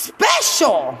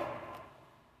special.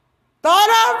 Thought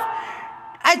of?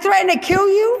 I threatened to kill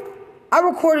you. I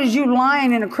recorded you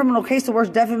lying in a criminal case, the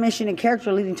worst defamation in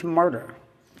character leading to murder.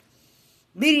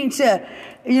 Leading to,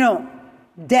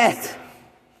 death.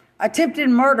 Attempted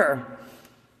murder.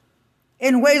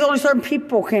 In ways only certain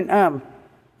people can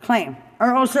claim.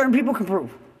 Or only certain people can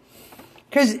prove.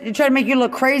 Because they try to make you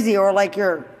look crazy or like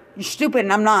you're stupid,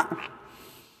 and I'm not.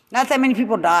 Not that many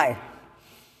people die.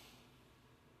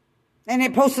 And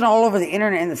it posted all over the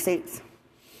internet in the States.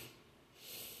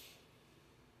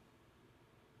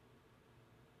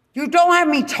 You don't have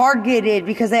me targeted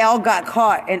because they all got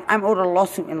caught and I'm owed a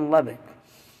lawsuit in Lubbock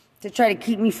to try to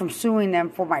keep me from suing them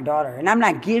for my daughter. And I'm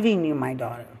not giving you my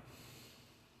daughter.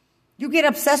 You get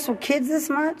obsessed with kids this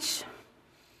much?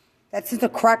 That since the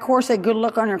crack whore said good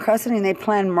luck on your custody and they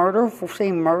plan murder for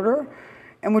saying murder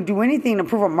and would do anything to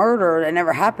prove a murder that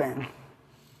never happened.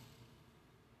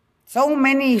 So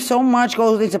much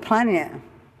goes into planning it.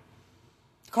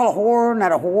 Call a whore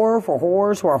not a whore for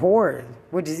whores who are whores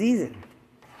with diseases.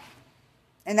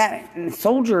 And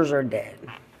soldiers are dead.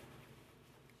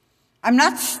 I'm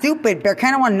not stupid. Bear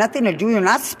kind of want nothing to do. You're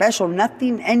not special.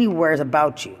 Nothing anywhere is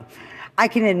about you. I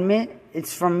can admit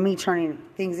it's from me turning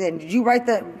things in. Did you write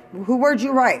where'd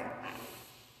you write?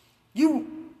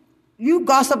 You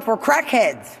gossip for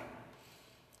crackheads.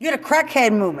 You had a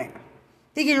crackhead movement.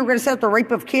 Thinking you were going to set up the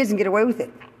rape of kids and get away with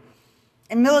it.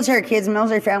 And military kids and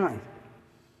military families.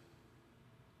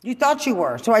 You thought you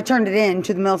were. So I turned it in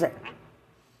to the military.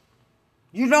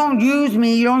 You don't use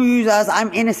me. You don't use us.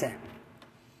 I'm innocent.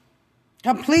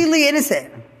 Completely innocent.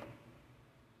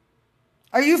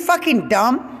 Are you fucking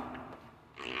dumb?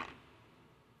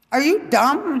 Are you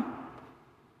dumb?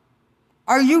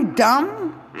 Are you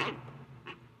dumb?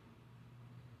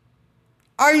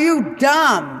 Are you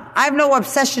dumb? I have no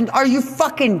obsession. Are you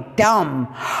fucking dumb?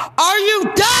 Are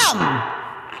you dumb?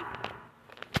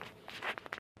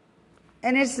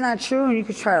 And it's not true, and you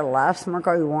can try to laugh, smirk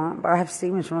all you want, but I have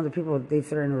statements from other people they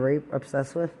fit in rape,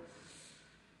 obsessed with.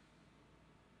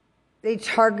 They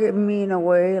target me in a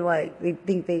way like they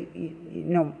think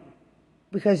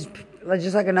because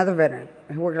just like another veteran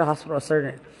who worked at a hospital, a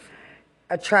surgeon,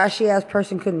 a trashy-ass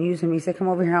person couldn't use him. He said, come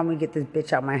over here, help me get this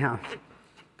bitch out of my house.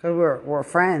 Because we're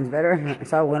friends, veteran,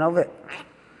 so I went over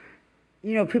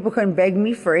it. People couldn't beg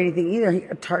me for anything either. He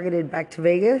targeted back to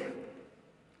Vegas,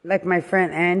 like my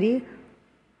friend Andy.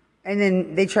 And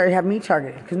then they try to have me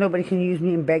targeted because nobody can use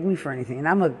me and beg me for anything. And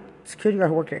I'm a security guard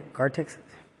who worked at Guard, Texas.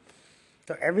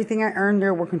 So everything I earned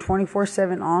there, working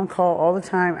 24/7 on call all the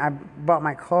time. I bought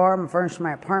my car, I furnished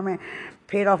my apartment,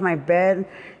 paid off my bed.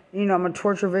 I'm a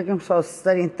torture victim, so I was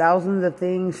studying thousands of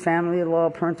things, family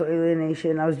law, parental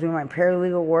alienation. I was doing my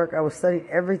paralegal work. I was studying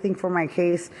everything for my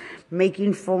case,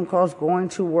 making phone calls, going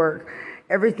to work,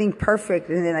 everything perfect.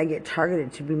 And then I get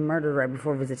targeted to be murdered right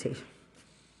before visitation.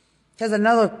 Because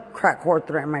another crack whore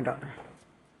threatened my daughter.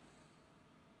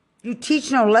 You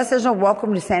teach no less. There's no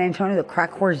welcome to San Antonio. The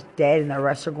crack whore's dead and the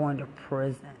rest are going to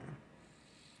prison.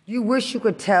 You wish you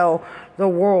could tell the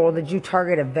world that you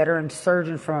target a veteran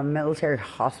surgeon from a military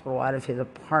hospital out of his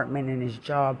apartment and his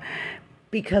job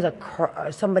because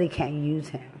somebody can't use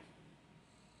him.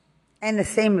 And the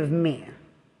same with me.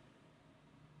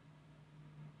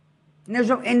 And there's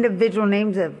no individual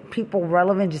names of people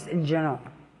relevant, just in general.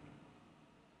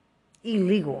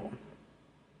 Illegal.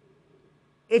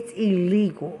 It's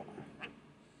illegal.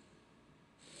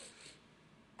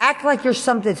 Act like you're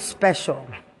something special.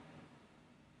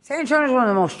 San Antonio is one of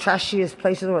the most trashiest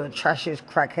places where the trashiest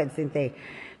crackheads think they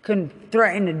can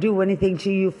threaten to do anything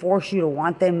to you, force you to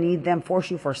want them, need them, force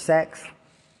you for sex.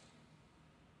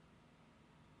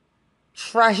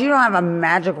 Trash. You don't have a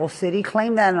magical city.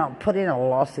 Claim that and I'll put in a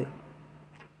lawsuit.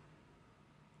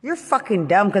 You're fucking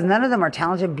dumb because none of them are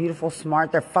talented, beautiful,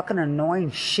 smart. They're fucking annoying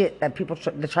shit that people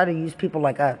they try to use people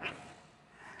like us.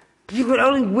 You could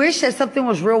only wish that something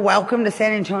was real welcome to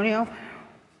San Antonio.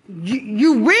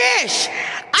 You wish.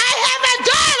 I have a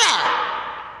daughter.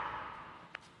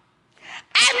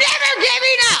 I'm never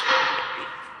giving up.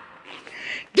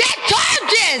 Get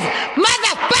charges,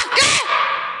 motherfucker.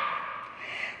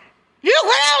 You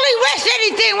could only wish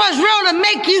anything was real to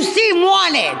make you seem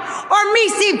wanted or me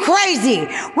seem crazy.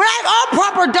 When I have all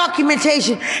proper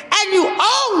documentation and you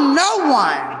owe no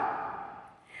one.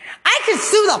 I can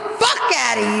sue the fuck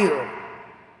out of you.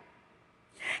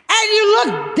 And you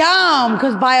look dumb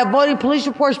because by avoiding police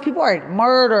reports, people are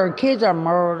murdered. Kids are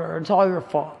murdered. It's all your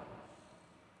fault.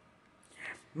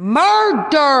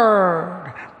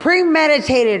 Murdered.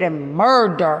 Premeditated and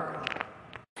murdered.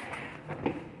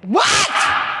 What?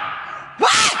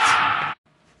 What?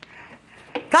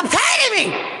 Stop telling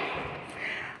me.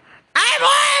 I have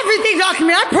everything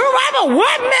documented. I prove I'm a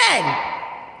woman.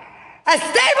 A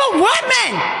stable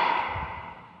woman.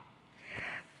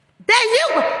 Then you,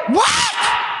 what?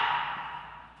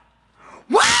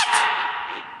 What?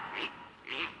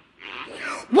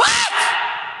 What?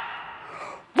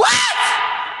 What?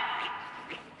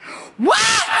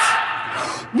 What?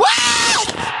 What?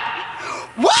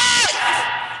 What?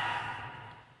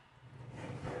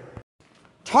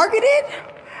 Targeted?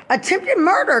 Attempted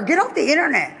murder. Get off the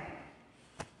internet.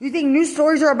 You think news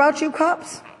stories are about you,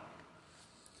 cops?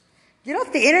 Get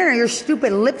off the internet, your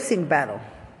stupid lip sync battle.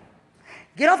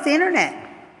 Get off the internet.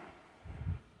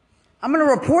 I'm going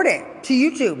to report it to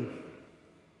YouTube.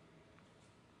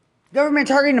 Government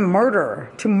targeting a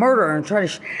murderer, to murder and try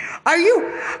to... Are you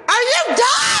dumb?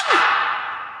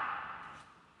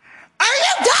 Are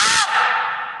you dumb?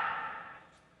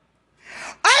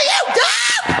 Are you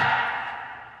dumb?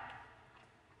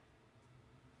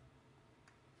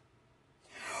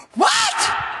 What?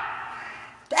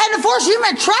 And enforce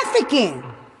human trafficking.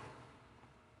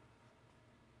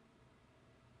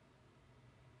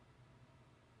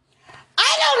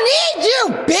 I don't need you,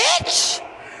 bitch.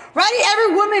 Right?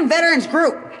 Every women veterans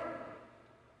group.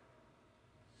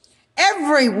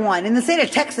 Everyone in the state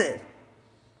of Texas.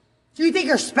 Do you think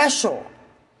you're special?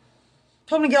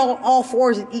 Told them to get on all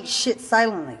fours and eat shit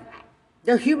silently.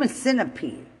 They're human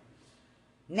centipede.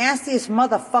 Nastiest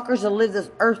motherfuckers that live this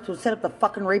earth to set up the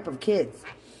fucking rape of kids.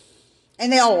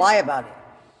 And they all lie about it.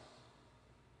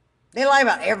 They lie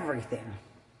about everything.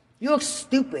 You look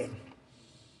stupid.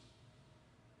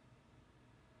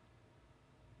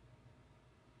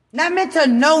 Not meant to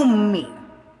know me.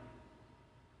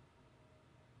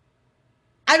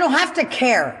 I don't have to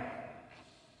care.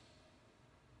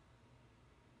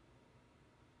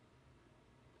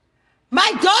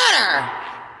 My daughter!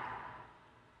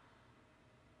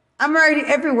 I'm already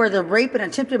everywhere to rape and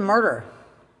attempted murder.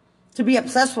 To be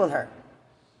obsessed with her.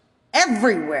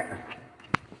 Everywhere.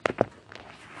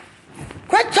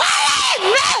 Quit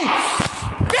calling me!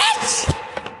 Bitch!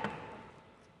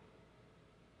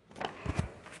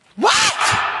 What?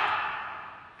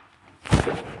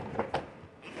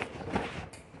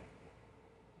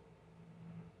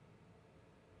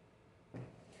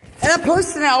 And I'm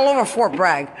posting it all over Fort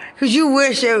Bragg because you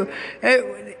wish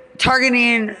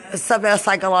targeting stuff that's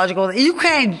psychological. You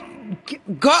can't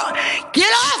go.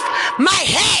 Get off my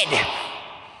head.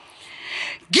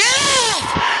 Get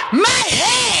off my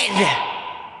head.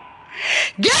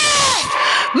 Get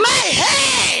off my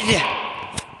head.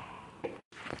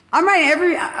 I'm writing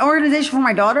every organization for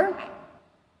my daughter.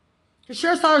 The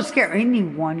sheriff's office scare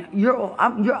anyone.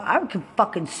 I can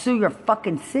fucking sue your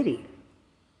fucking city.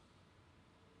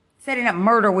 Setting up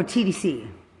murder with TDC.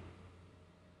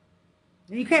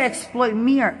 You can't exploit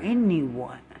me or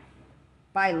anyone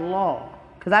by law.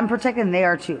 Because I'm protecting they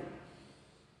are too.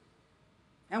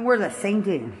 And we're the same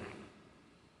thing.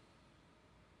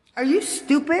 Are you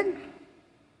stupid?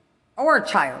 Or a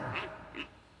child?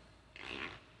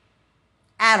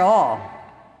 At all.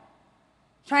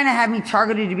 Trying to have me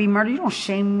targeted to be murdered. You don't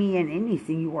shame me in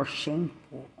anything. You are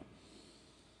shameful.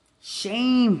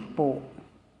 Shameful.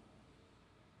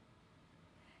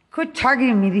 Quit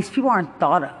targeting me. These people aren't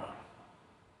thought of.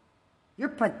 You're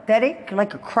pathetic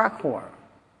like a crack whore.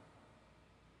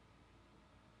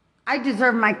 I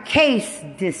deserve my case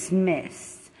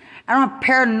dismissed. I don't have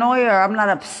paranoia. I'm not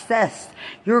obsessed.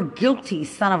 You're guilty,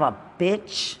 son of a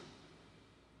bitch.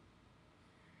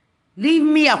 Leave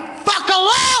me a fuck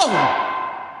alone!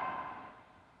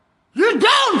 You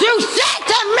don't do shit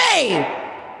to me!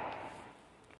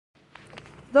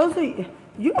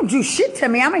 You don't do shit to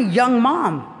me. I'm a young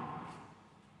mom.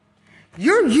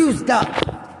 You're used up.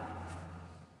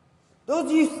 Those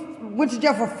of you who went to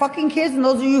jail for fucking kids and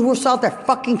those of you who saw their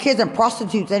fucking kids and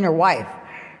prostitutes and your wife.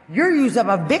 You're used up.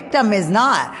 A victim is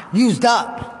not used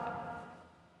up.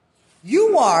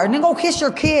 You are. And then go kiss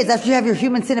your kids after you have your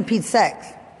human centipede sex.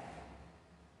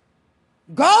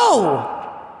 Go!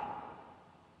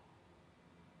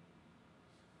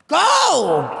 Go!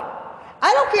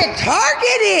 I don't get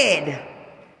targeted!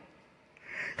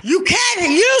 You can't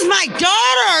use my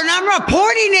daughter and I'm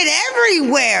reporting it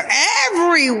everywhere!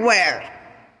 Everywhere!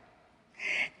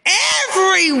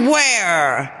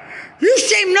 Everywhere! You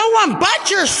shame no one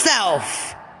but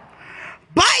yourself!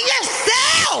 By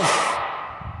yourself!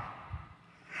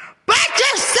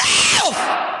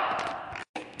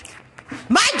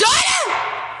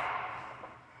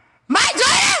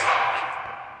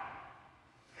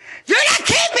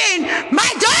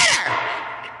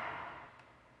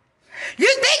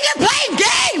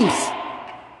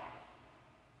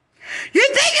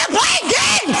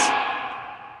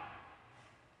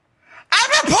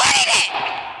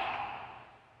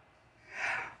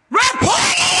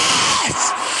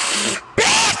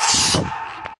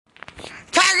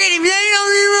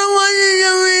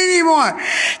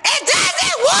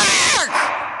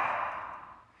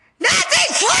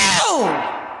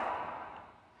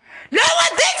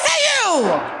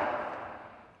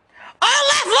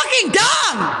 fucking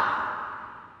dumb.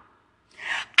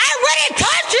 I wouldn't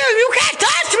touch you. You can't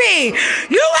touch me.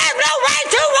 You have no right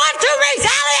to want to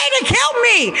retaliate and kill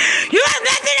me. You have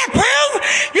nothing to prove.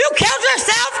 You killed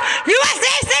yourself. You have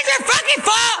things that's your fucking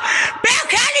fault. Bell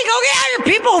County, go get out your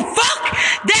people. Fuck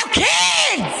them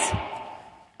kids.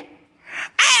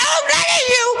 I owe none of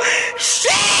you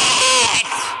shit.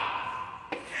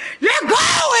 You're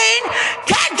going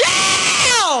to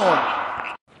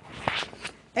jail.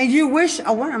 And you wish,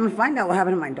 I'm going to find out what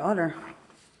happened to my daughter.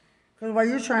 Because while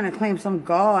you're trying to claim some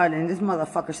god and this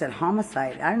motherfucker said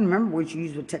homicide, I didn't remember what you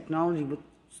used with technology, with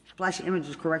splash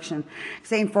images correction,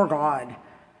 saying for God.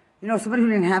 You know, somebody who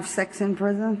didn't have sex in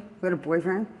prison, who had a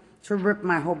boyfriend, to rip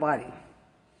my whole body.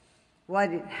 Well, I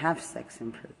didn't have sex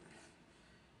in prison.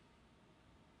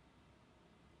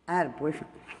 I had a boyfriend.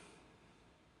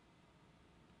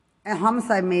 And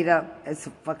homicide made up as a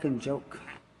fucking joke.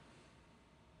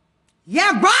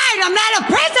 Yeah, right, I'm not in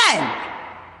prison!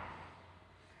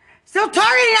 Still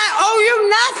targeting, I owe you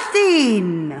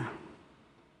nothing.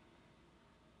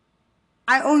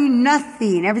 I owe you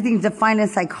nothing. Everything's defined in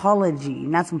psychology,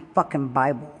 not some fucking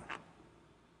Bible.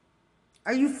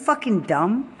 Are you fucking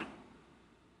dumb?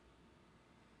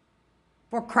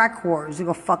 For crack whores to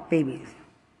go fuck babies.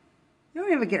 You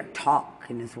don't even get a talk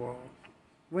in this world.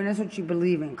 When that's what you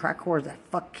believe in, crack whores that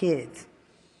fuck kids.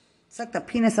 Suck the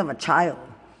penis of a child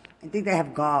and think they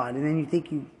have God, and then you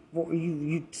think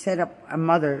you set up a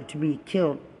mother to be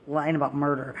killed lying about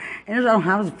murder. And I don't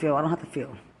have to feel. I don't have to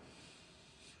feel.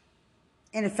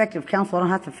 Ineffective counsel, I don't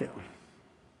have to feel.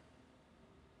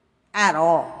 At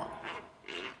all.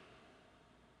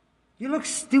 You look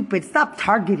stupid. Stop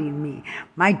targeting me.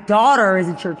 My daughter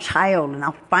isn't your child, and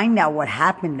I'll find out what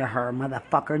happened to her,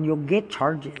 motherfucker, and you'll get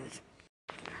charges.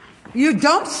 You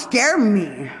don't scare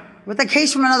me with a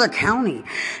case from another county.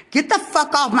 Get the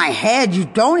fuck off my head. You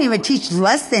don't even teach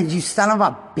lessons, you son of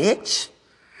a bitch.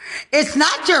 It's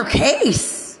not your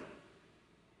case.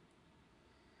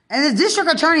 And the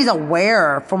district attorney's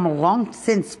aware from a long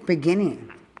since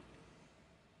beginning.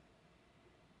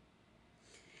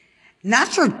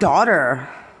 Not your daughter.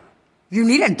 You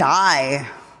need to die.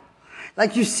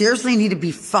 Like, you seriously need to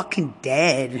be fucking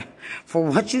dead for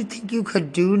what you think you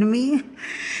could do to me.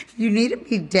 You need to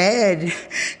be dead.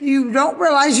 You don't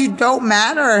realize you don't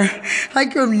matter.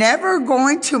 Like, you're never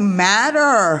going to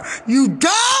matter. You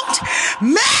don't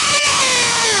matter!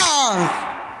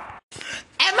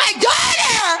 And my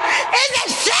daughter is a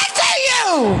shit to you!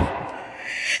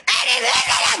 And it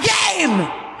isn't a game!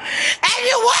 And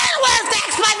you want worth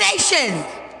explanation!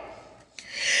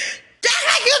 Just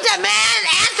like you demand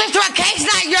answers to a case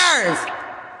not yours.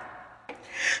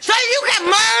 So you can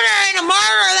murder in a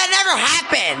murder that never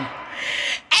happened.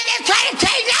 And then try to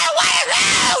change that way of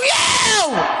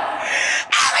you!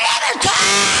 I would never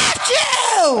touch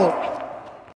you!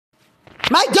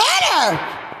 My daughter!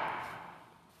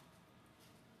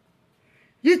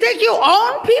 You think you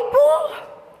own people?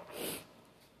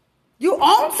 You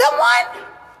own someone?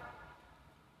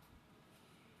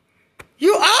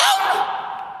 You own?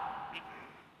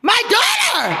 My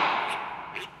daughter!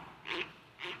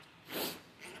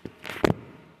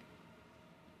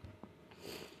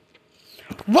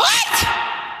 What?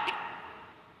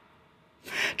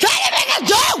 Try to make a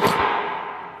joke!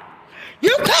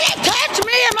 You couldn't touch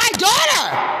me and my daughter!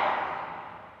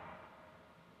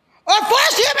 Or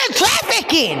force human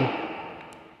trafficking!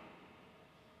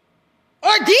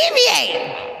 Or deviate!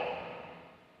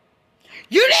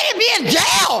 You need to be in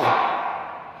jail!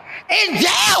 In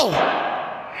jail!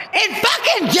 In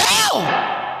fucking jail!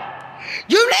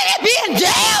 You need to be in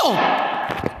jail!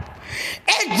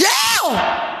 In jail!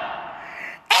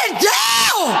 In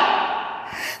jail!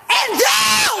 In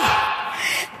jail!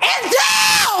 In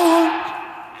jail!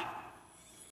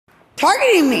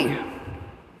 Targeting me.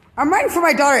 I'm writing for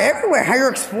my daughter everywhere, how you're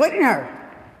exploiting her.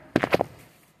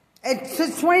 And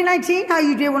since 2019, how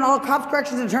you did when all cops,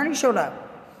 corrections, and attorneys showed up.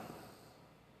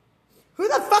 Who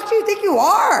the fuck do you think you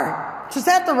are to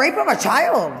set up the rape of a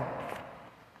child?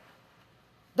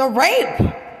 The rape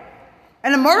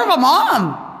and the murder of a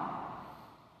mom.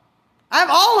 I have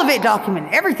all of it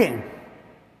documented, everything.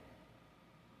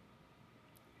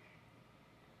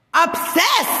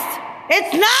 Obsessed.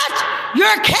 It's not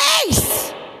your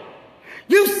case.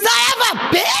 You son of a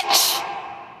bitch.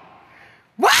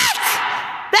 What?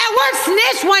 That word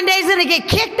snitch one day is going to get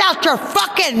kicked out your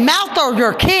fucking mouth or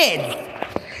your kids.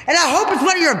 And I hope it's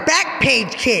one of your back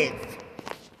page kids.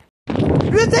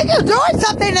 You think you're doing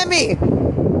something to me?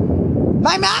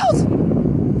 My mouth?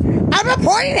 I'm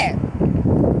reporting it.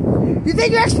 You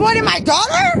think you're exploiting my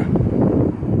daughter?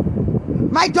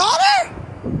 My daughter?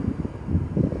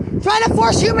 Trying to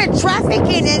force human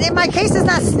trafficking, and in my case, it's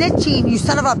not snitching, you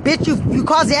son of a bitch. You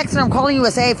caused the accident. I'm calling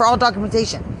USA for all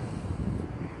documentation.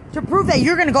 To prove that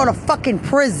you're gonna go to fucking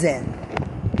prison.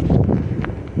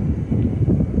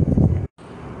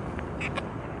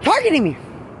 Targeting me.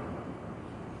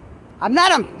 I'm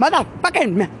not a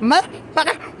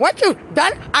motherfucker. What you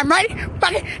done? I'm writing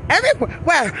fucking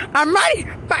everywhere. I'm writing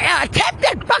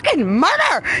attempted fucking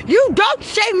murder. You don't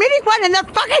shame anyone in their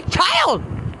fucking child.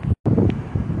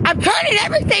 I'm turning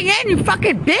everything in, you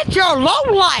fucking bitch. You're a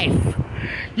low life.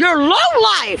 You're low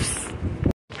life.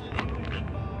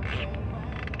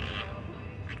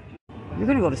 You're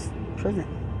gonna go to prison.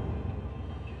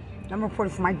 I'm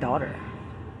reporting for my daughter.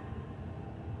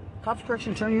 Cops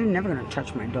correction turn, you're never gonna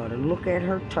touch my daughter. Look at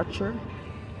her, touch her.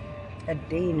 A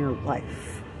day in your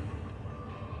life.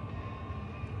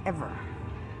 Ever.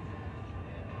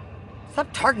 Stop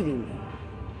targeting me.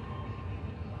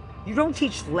 You don't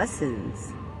teach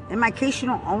lessons. In my case, you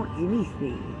don't own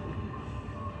anything.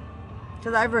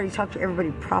 Because I've already talked to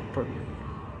everybody properly.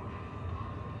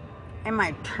 And my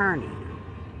attorney.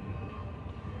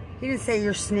 He didn't say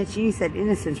you're snitching. He said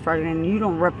Innocence Project, and you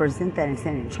don't represent that in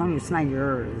San Antonio. It's not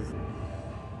yours.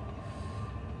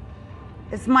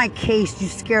 It's my case. You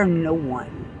scare no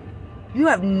one. You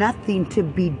have nothing to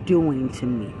be doing to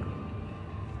me.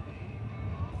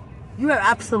 You have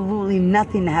absolutely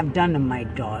nothing to have done to my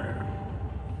daughter.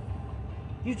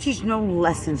 You teach no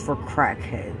lessons for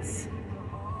crackheads.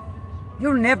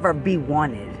 You'll never be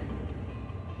wanted.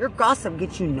 Your gossip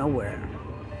gets you nowhere.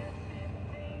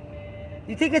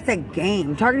 You think it's a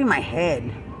game, targeting my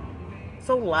head.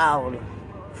 So loud.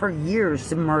 For years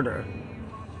to murder.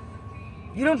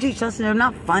 You don't teach lessons. They're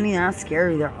not funny, they're not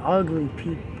scary, they're ugly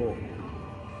people.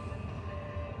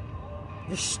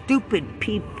 You're stupid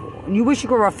people. And you wish you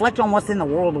could reflect on what's in the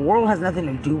world. The world has nothing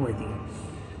to do with you.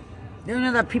 You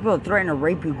know that people that threaten to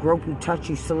rape you, grope you, touch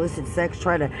you, solicit sex,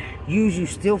 try to use you,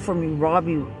 steal from you, rob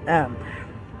you,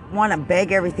 want to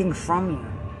beg everything from you,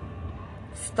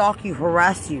 stalk you,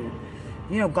 harass you,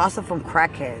 you know, gossip from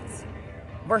crackheads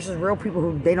versus real people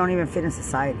who they don't even fit in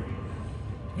society.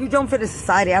 You don't fit in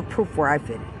society. I have proof where I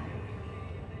fit in.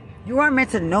 You aren't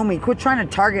meant to know me. Quit trying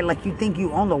to target like you think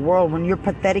you own the world when you're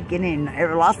pathetic in it,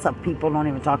 and lots of people don't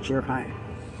even talk to your kind.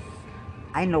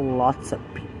 I know lots of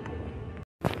people.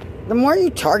 The more you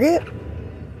target,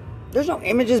 there's no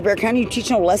images, Bear County. You teach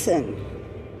no lesson.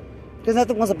 Because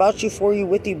nothing was about you, for you,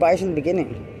 with you, by you from the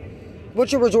beginning.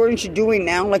 What you're resorting to doing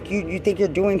now, like you think you're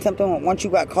doing something once you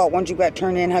got caught, once you got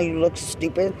turned in, how you look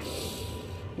stupid.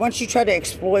 Once you try to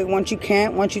exploit, once you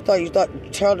can't, once you thought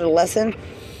taught a lesson.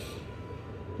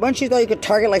 Once you thought you could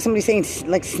target like somebody saying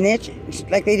like snitch,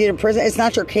 like they did in prison. It's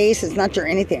not your case, it's not your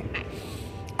anything.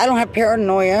 I don't have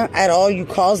paranoia at all. You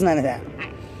cause none of that.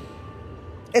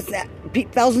 It's not,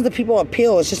 thousands of people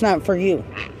appeal. It's just not for you.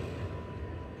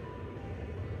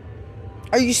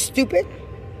 Are you stupid?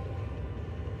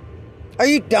 Are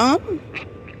you dumb?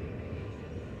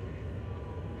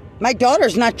 My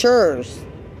daughter's not yours.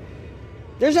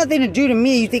 There's nothing to do to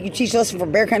me. You think you teach lesson for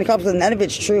Bear County cops, and none of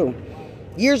it's true.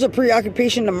 Years of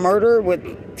preoccupation to murder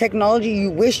with technology you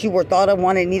wish you were thought of,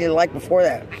 wanted, needed, like before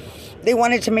that. They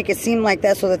wanted to make it seem like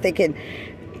that so that they could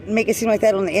make it seem like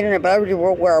that on the internet, but I already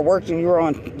wrote where I worked and you were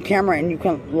on camera, and you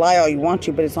can lie all you want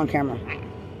to, but it's on camera.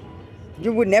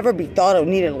 You would never be thought of,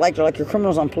 needed, liked, or like your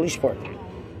criminals on police report.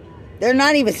 They're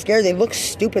not even scared. They look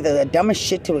stupid. They're the dumbest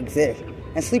shit to exist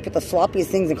and sleep with the sloppiest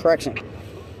things in correction.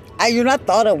 You're not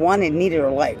thought of, wanted, needed,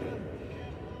 or liked.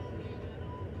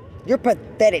 You're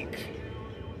pathetic.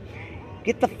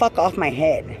 Get the fuck off my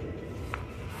head.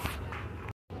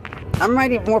 I'm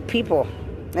writing more people.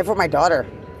 And for my daughter.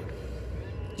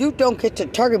 You don't get to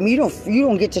target me. You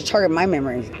don't get to target my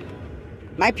memories.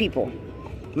 My people.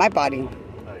 My body.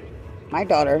 My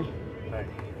daughter.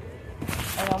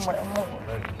 I know.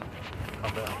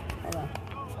 Calm down. I know.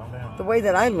 Calm down. The way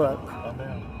that I look. Calm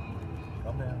down.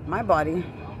 Calm down. My body.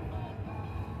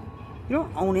 You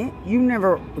don't own it. You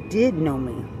never did know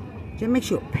me. It makes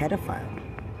you a pedophile.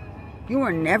 You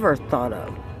were never thought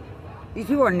of. These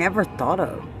people are never thought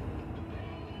of.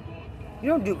 You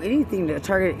don't do anything to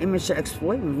target an image to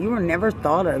exploit me. You were never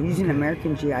thought of using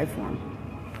American GI form.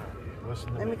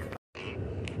 Listen to me.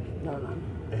 No.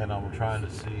 And I'm trying to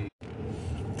see.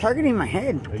 Targeting my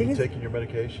head. Are you taking your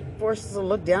medication? Forces to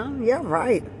look down? Yeah,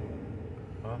 right.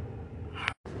 Huh?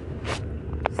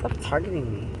 Stop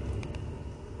targeting me.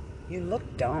 You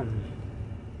look dumb.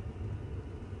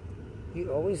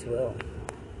 You always will.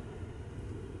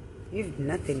 You have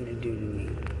nothing to do to me.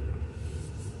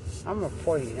 I'm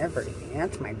reporting everything.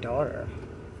 That's my daughter.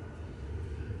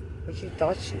 What you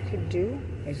thought she could do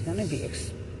is going to be...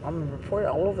 I'm reported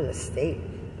all over the state.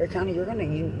 County,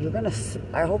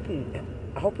 I hope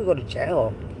you go to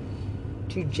jail.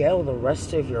 To jail the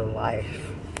rest of your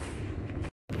life.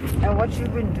 And what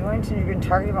you've been doing since you've been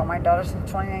targeting about my daughter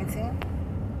since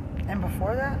 2019, and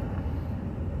before that,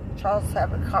 Charles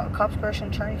Abbott, Cops Correction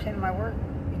Attorney, came to my work.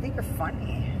 You think you're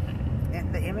funny,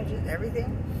 and the images,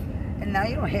 everything, and now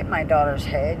you don't hit my daughter's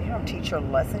head. You don't teach her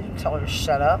lessons. You tell her to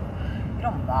shut up. You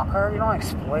don't mock her. You don't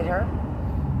exploit her.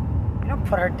 You don't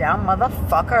put her down,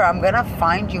 motherfucker. I'm gonna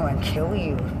find you and kill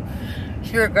you.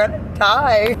 You're gonna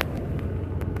die.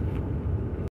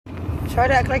 Try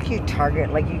to act like you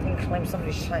target, like you can claim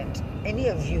somebody's trying, any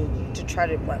of you, to try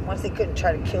to, once they couldn't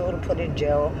try to kill, to put in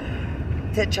jail,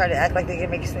 to try to act like they can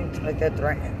make something like they're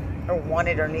threatened, or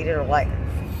wanted, or needed, or like,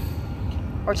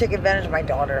 or take advantage of my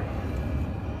daughter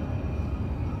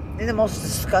in the most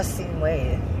disgusting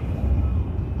way.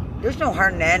 There's no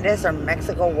Hernandez or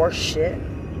Mexico worse shit.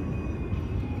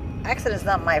 Accident's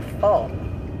not my fault.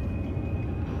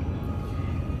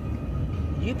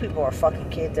 You people are fucking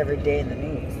kids every day in the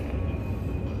news.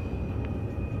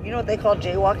 You know what they call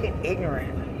jaywalking?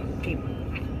 Ignorant people.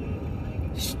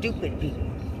 Stupid people.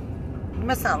 You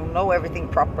must not know everything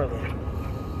properly.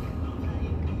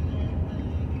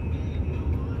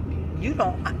 You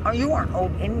aren't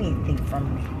owed anything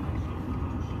from me.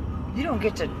 You don't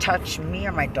get to touch me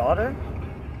or my daughter.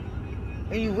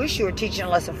 And you wish you were teaching a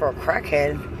lesson for a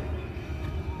crackhead.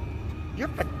 You're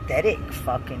pathetic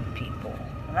fucking people.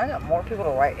 And I got more people to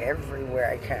write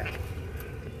everywhere I can.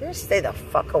 Just stay the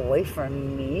fuck away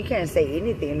from me. You can't say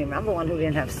anything to me. I'm the one who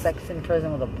didn't have sex in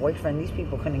prison with a boyfriend. These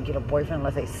people couldn't get a boyfriend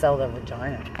unless they sell their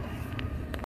vagina.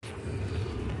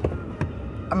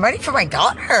 I'm ready for my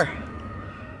daughter.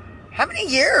 How many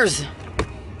years?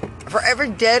 For every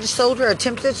dead soldier,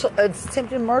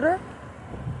 attempted murder?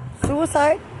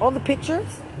 Suicide? All the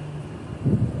pictures?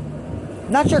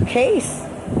 Not your case.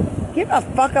 Give a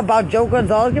fuck about Joe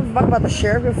Gonzalez. Give a fuck about the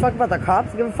sheriff. Give a fuck about the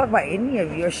cops. Give a fuck about any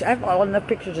of you. I have all enough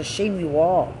pictures to shame you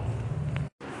all.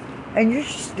 And you're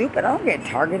stupid. I don't get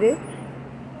targeted.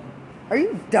 Are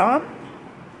you dumb?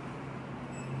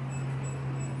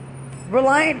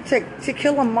 Reliant to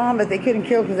kill a mom that they couldn't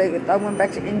kill because I went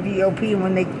back to NDOP, and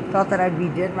when they thought that I'd be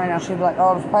dead right now, she'd be like,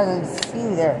 oh, there's probably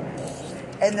a there.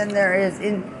 And then there is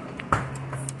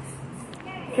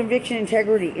conviction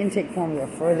integrity intake formula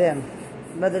for them.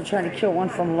 But they're trying to kill one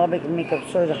from Lubbock and make up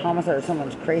stories of homicide or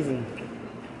someone's crazy.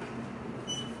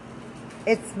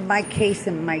 It's my case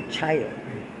and my child.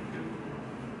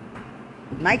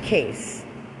 My case.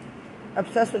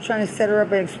 Obsessed with trying to set her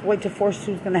up and exploit to force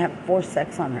who's going to have forced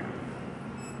sex on her.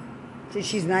 See,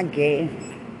 she's not gay.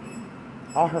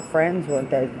 All her friends were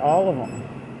there. All of them.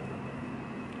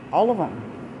 All of them.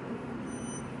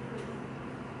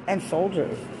 And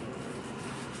soldiers.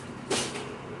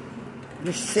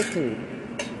 You're sickly.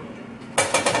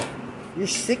 You're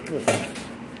sickly.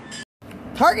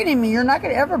 Targeting me, you're not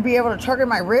going to ever be able to target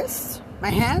my wrists, my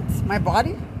hands, my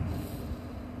body.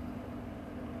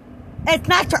 It's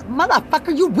not your...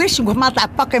 Motherfucker, you wish you come out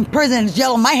that fucking prison and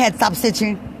jail on my head, stop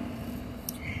stitching.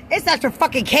 It's not your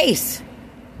fucking case.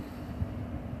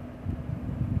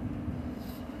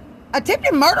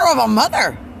 Attempted murder of a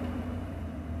mother.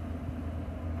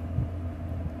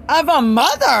 Of a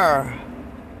mother.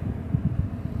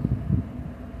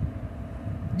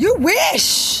 You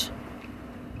wish.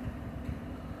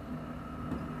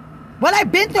 What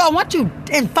I've been through, I want you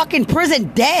in fucking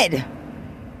prison dead.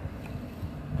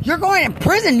 You're going in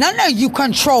prison. None of you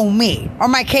control me or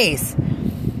my case.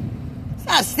 It's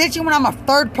not snitching when I'm a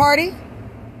third party.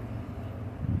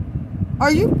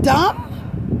 Are you dumb?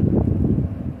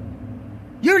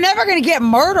 You're never going to get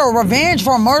murder or revenge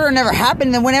for a murder never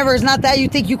happened. And whenever it's not that, you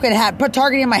think you could put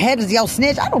target in my head as yell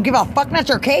snitch. I don't give a fuck. That's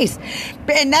your case.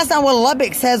 And that's not what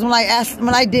Lubbock says when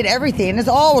I did everything. It's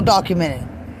all documented.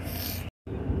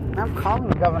 I'm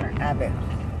calling Governor Abbott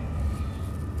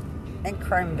and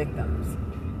crime victims.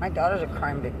 My daughter's a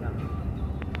crime victim.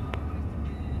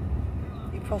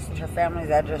 You posted her family's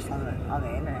address on the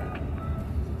internet.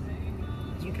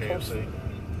 You posted,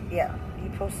 yeah,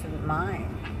 you posted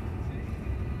mine.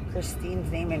 Christine's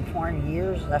name in porn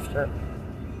years after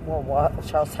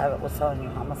Charles Abbott was telling you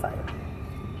homicide.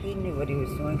 He knew what he was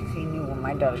doing because he knew when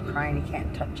my daughter's crying, he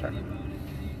can't touch her.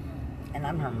 And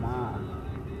I'm her mom.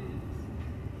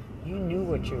 You knew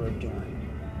what you were doing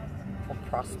for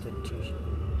prostitution.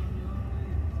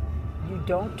 You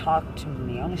don't talk to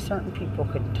me. Only certain people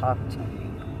can talk to me.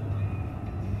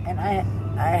 And I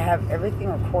have everything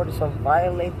recorded, so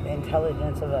violate the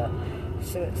intelligence of the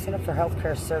Center for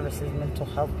Healthcare Services mental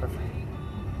health professional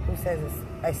who says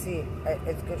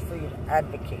it's good for you to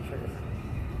advocate for this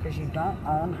because you don't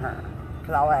own her,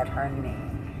 because I'll add her name.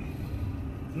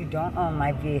 You don't own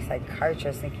my VA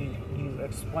psychiatrist. I think you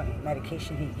exploit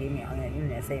medication he gave me on the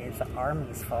internet, saying it's the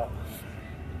Army's fault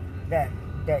that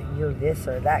you're this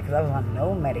or that, because I was on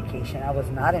no medication. I was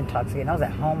not intoxicated. I was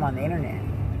at home on the internet.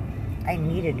 I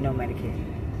needed no medication.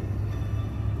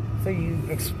 So you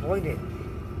exploited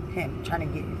him,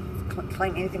 trying to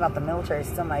claim anything about the military,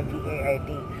 steal my VA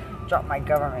ID, drop my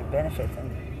government benefits,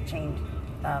 and change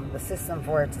the system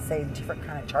for it to say different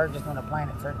kind of charges when applying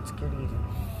at certain security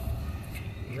agents.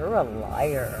 You're a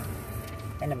liar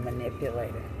and a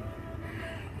manipulator.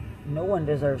 No one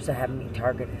deserves to have me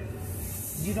targeted.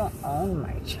 You don't own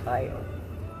my child.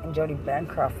 And Jody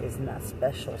Bancroft is not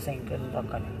special, saying good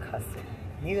luck on your custody.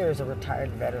 Neither is a retired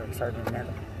veteran, Sergeant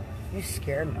Miller. You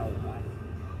scare no one.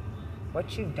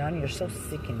 What you've done, you're so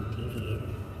sick and deviated.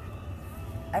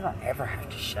 I don't ever have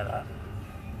to shut up.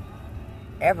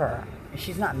 Ever.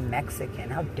 She's not Mexican.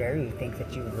 How dare you think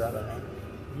that you're relevant?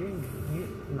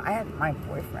 My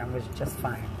boyfriend was just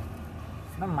fine.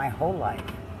 Not my whole life.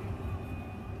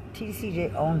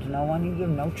 TCJ owns no one. You give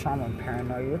no trauma and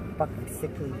paranoia. You're fucking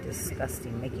sickly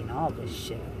disgusting making all this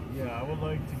shit. Yeah, I would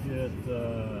like to get.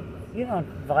 You don't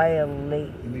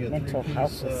violate mental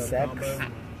health with sex.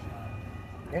 Combo.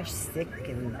 You're sick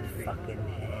in the fucking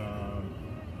head.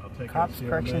 I'll take Cops, a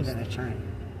corrections, Sierra and Mist. attorney.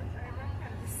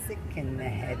 Sick in the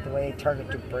head, the way they target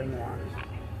your brainwash.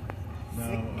 No,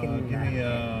 Sick give in the me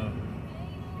head.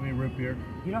 a root beer.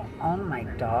 You don't own my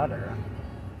daughter.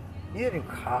 Neither do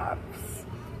cops.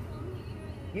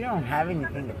 You don't have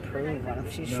anything to prove on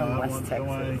if she's No, from I West don't Texas.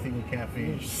 want anything with You're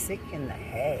caffeine. sick in the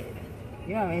head.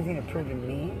 You don't have anything to prove to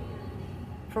me?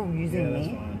 Prove using That's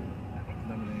me? fine.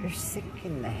 You're Lemonade. sick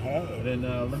in the And head. then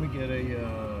let me get a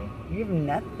You have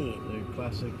nothing. the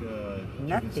classic chicken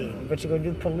Nothing. sandwich. But you go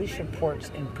do police reports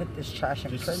and put this trash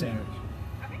in Just a prison. sandwich,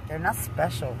 They're not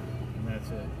special. and that's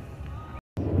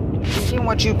it. You seen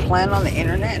what you plan on the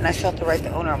internet, and I still have to write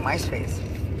the owner of MySpace.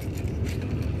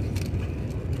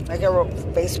 Like I wrote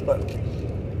Facebook,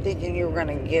 thinking you were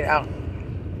gonna get out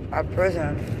of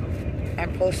prison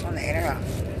and post on the internet,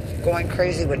 going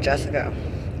crazy with Jessica.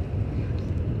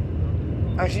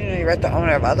 I was, you write the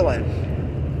owner of other one.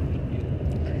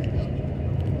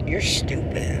 You're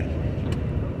stupid.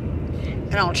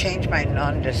 And I'll change my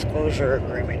non-disclosure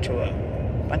agreement to a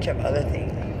bunch of other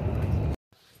things.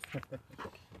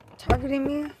 Targeting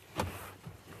me?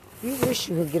 You wish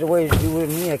you could get away to do with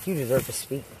me like you deserve to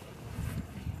speak.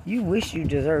 You wish you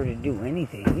deserve to do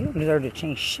anything. You don't deserve to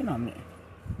change shit on me.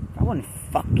 I wouldn't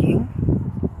fuck you.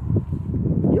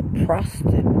 You're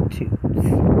prostitutes.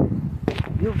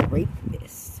 You're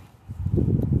rapists.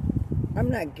 I'm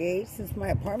not gay. Since my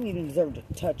apartment, you didn't deserve to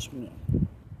touch me.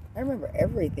 I remember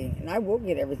everything, and I will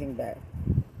get everything back.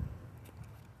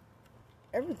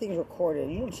 Everything's recorded.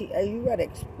 You got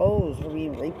exposed for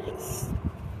being rapists.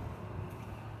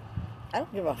 I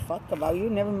don't give a fuck about you.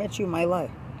 Never met you in my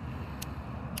life.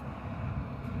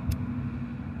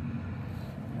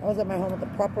 I was at my home with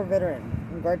a proper veteran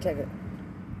and guard tech.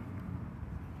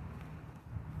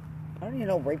 I don't even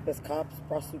know rapist cops,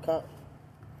 prostitute cops.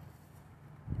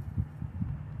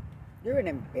 You're an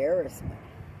embarrassment.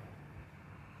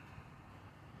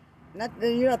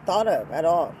 You're not thought of at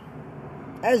all.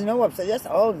 There's no upset. That's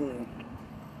ugly.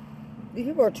 These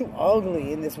people are too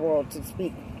ugly in this world to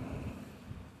speak.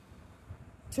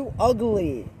 Too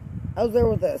ugly. I was there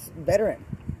with a veteran.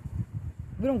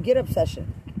 We don't get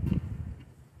obsession.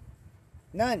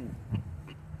 None.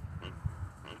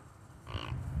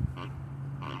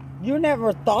 You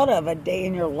never thought of a day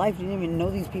in your life. You didn't even know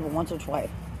these people once or twice.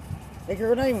 Like,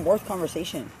 you're not even worth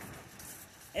conversation.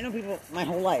 I know people my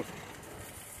whole life.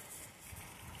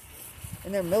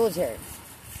 And they're military.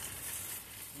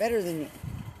 Better than you.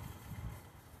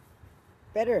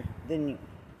 Better than you.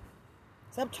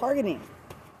 Stop targeting.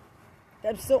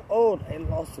 I'm so old. I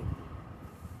lost it.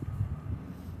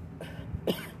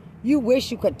 You wish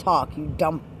you could talk, you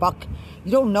dumb fuck. You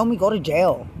don't know me, go to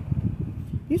jail.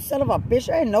 You son of a bitch.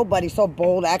 I ain't nobody so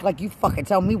bold act like you fucking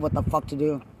tell me what the fuck to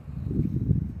do.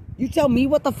 You tell me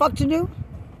what the fuck to do?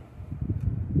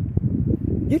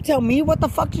 You tell me what the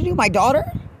fuck to do? My daughter?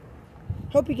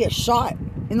 Hope you get shot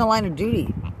in the line of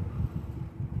duty.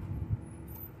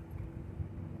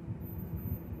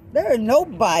 There is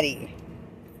nobody.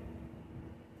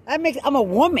 I'm a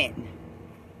woman.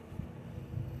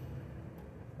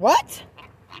 What?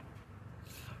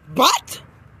 But?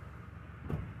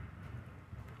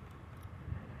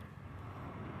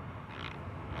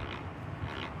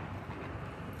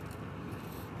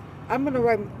 I'm going to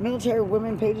write military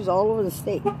women pages all over the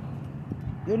state.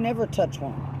 You'll never touch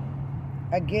one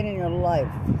again in your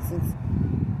life since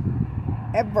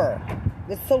ever.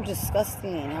 It's so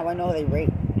disgusting how I know they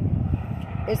rape.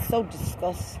 It's so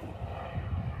disgusting.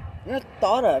 You're not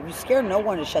thought of. You scare no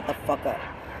one to shut the fuck up.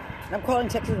 And I'm calling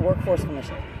Texas Workforce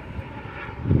Commission.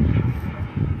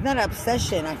 It's not an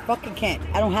obsession. I fucking can't.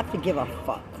 I don't have to give a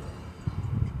fuck.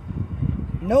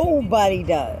 Nobody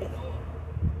does.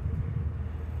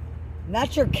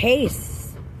 Not your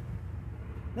case.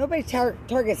 Nobody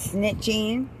targets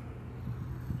snitching.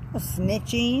 No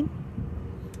snitching.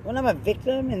 When I'm a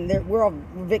victim and we're all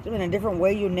a victim in a different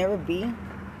way you'll never be.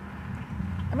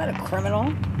 I'm not a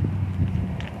criminal.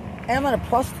 And I'm not a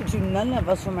prostitute. None of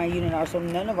us from my unit are, so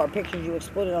none of our pictures you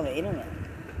exploited on the internet.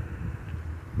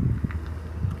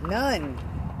 None.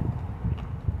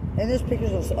 And there's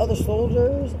pictures of other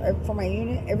soldiers from my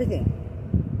unit, everything.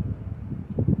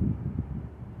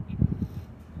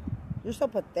 You're so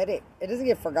pathetic. It doesn't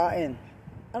get forgotten.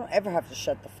 I don't ever have to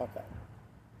shut the fuck up.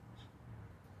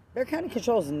 Bexar County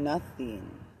controls nothing.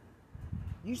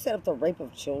 You set up the rape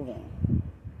of children.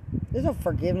 There's no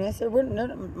forgiveness.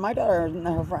 My daughter and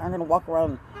her friend are going to walk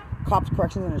around cops,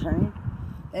 corrections, and attorney.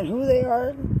 And who they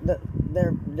are,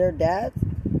 their dads,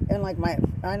 and like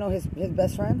I know his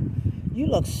best friend. You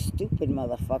look stupid,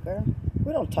 motherfucker.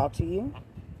 We don't talk to you.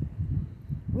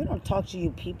 We don't talk to you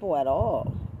people at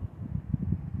all.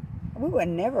 We would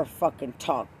never fucking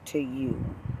talk to you.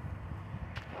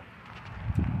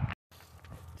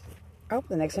 I hope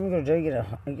the next time you go to jail,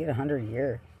 you get 100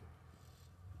 years.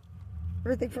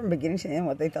 Everything from beginning to end,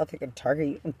 what they thought they could target,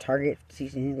 you can target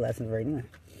teaching you lessons right now.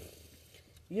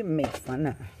 You get made fun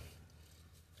of.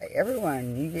 Like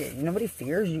everyone, nobody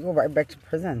fears, you go right back to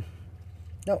prison.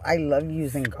 No, I love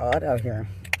using God out here.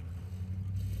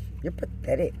 You're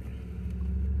pathetic.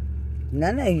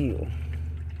 None of you.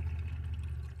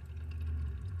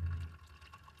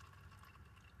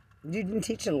 You didn't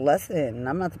teach a lesson.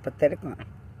 I'm not the pathetic one.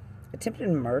 Attempted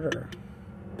murder.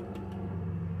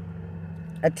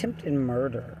 Attempted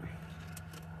murder.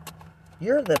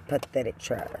 You're the pathetic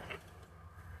trash.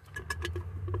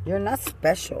 You're not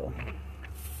special.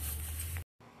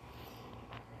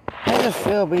 How does it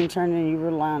feel being turned in? You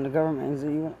rely on the government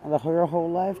your whole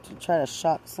life to try to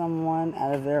shock someone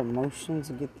out of their emotions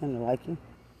to get them to like you?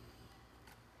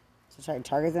 To try to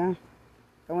target them?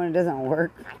 And when it doesn't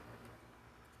work,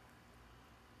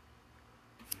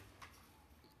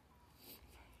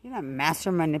 you're not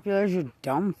master manipulators, you're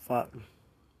dumb fuck.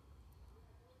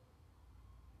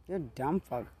 You're dumb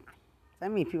fuck.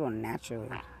 That means people naturally.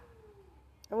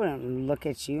 I wouldn't look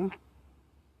at you.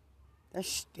 They're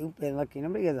stupid looking.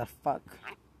 Nobody gives a fuck.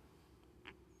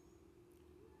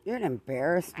 You're an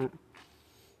embarrassment.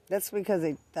 That's because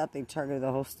they thought they targeted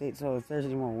the whole state, so if there's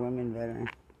any more women veterans,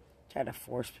 try to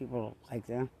force people to like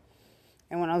them.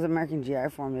 And when I was American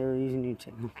GI Forum, they were using new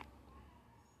technology.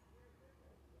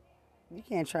 You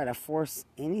can't try to force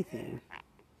anything.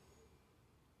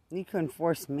 You couldn't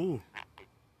force me.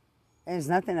 And there's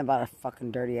nothing about a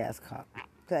fucking dirty ass cop.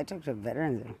 Because I talked to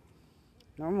veterans there.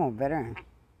 Normal veteran.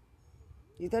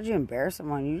 You thought you embarrassed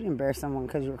someone. You didn't embarrass someone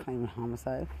because you were claiming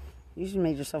homicide. You just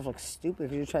made yourself look stupid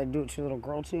because you tried to do it to a little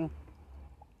girl too.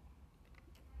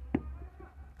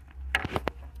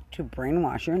 To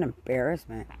brainwash. You're an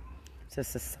embarrassment to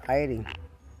society.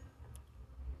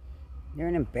 You're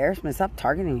an embarrassment. Stop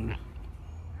targeting you.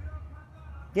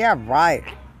 Yeah, right.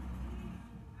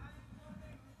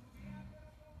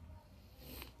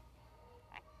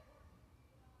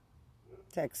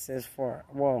 Texas for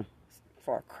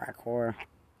a crack whore.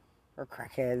 Or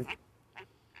crackhead.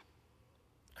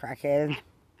 Crackhead.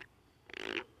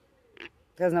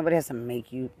 Because nobody has to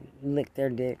make you lick their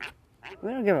dick.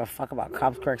 We don't give a fuck about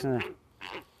cops corrections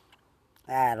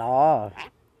at all.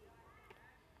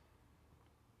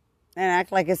 And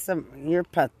act like you're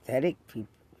pathetic people.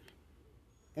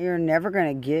 You're never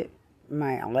going to get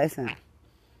my license.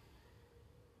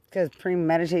 Because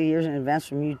premeditated years in advance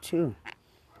from you too.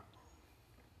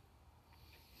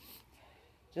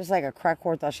 Just like a crack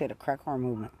whore thought she had a crack whore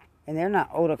movement. And they're not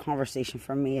owed a conversation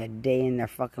from me a day in their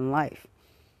fucking life.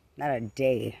 Not a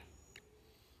day.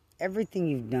 Everything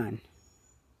you've done.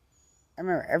 I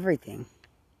remember everything.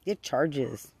 Get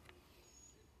charges.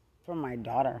 From my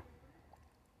daughter.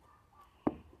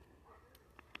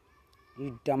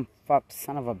 You dumb fuck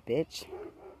son of a bitch.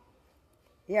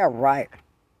 Yeah, right.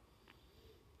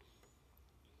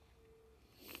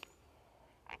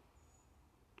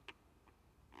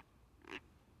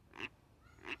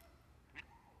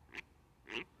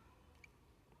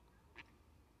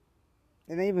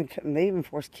 And they even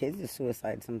force kids to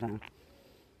suicide sometimes.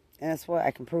 And that's what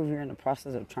I can prove you're in the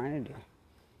process of trying to do.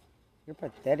 You're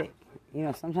pathetic. You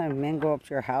know, sometimes men go up to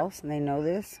your house and they know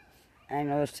this. And I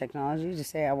know there's technology to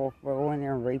say I will go in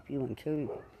there and rape you and kill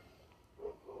you.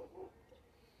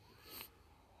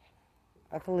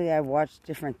 Luckily, I've watched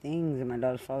different things, and my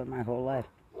daughter's followed my whole life.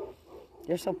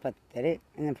 You're so pathetic.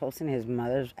 And then posting his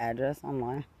mother's address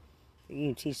online.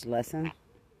 You teach lessons.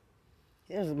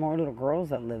 There's more little girls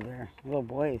that live there, little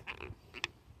boys,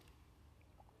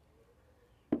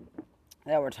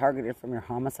 that were targeted from your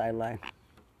homicide life.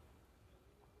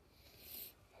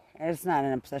 And it's not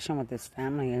an obsession with this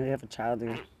family. You have a child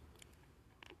here.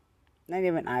 Not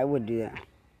even I would do that.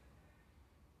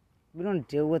 We don't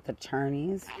deal with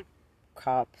attorneys,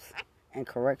 cops, and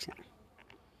correction.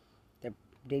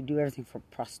 They do everything for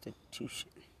prostitution.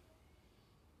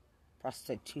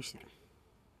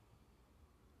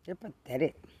 You're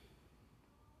pathetic.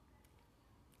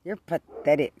 You're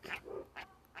pathetic.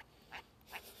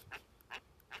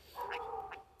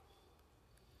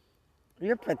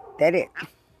 You're pathetic.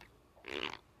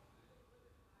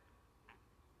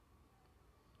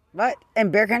 But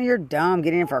in Bexar County, you're dumb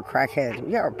getting in for a crackhead.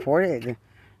 You got reported.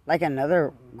 Like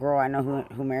another girl I know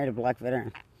who married a black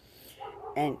veteran.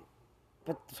 And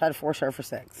tried to force her for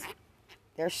sex.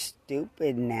 They're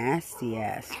stupid, nasty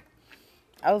ass.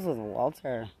 I was with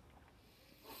Walter.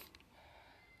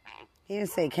 He didn't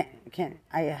say, can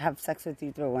I have sex with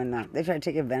you through a window? They tried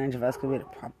to take advantage of us because we had a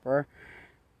proper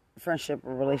friendship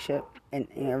or relationship. And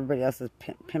everybody else is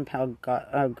pimp pal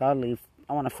godly.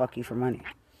 I want to fuck you for money.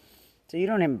 So you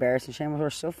don't embarrass and shame us. We're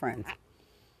still friends.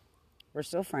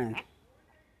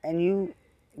 And you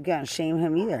can't shame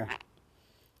him either.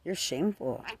 You're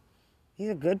shameful. He's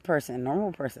a good person,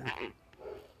 normal person.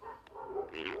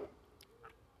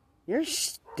 You're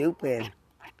stupid.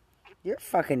 You're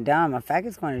fucking dumb. A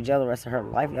faggot's going to jail the rest of her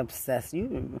life. You're obsessed.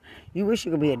 You wish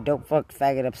you could be a dope fuck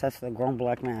faggot obsessed with a grown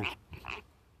black man.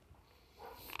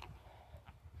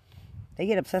 They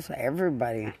get obsessed with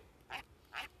everybody.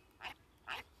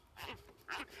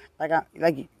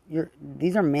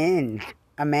 These are men.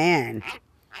 A man.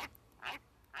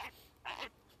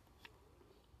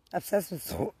 Obsessed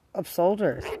with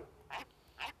soldiers.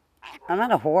 I'm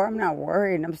not a whore. I'm not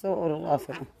worried. I'm still old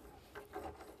lawful.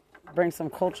 Bring some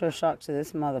cultural shock to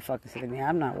this motherfucker sitting here.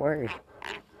 I'm not worried.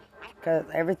 Because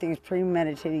everything's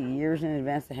premeditated years in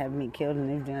advance to have me killed, and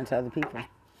they've done it to other people.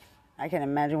 I can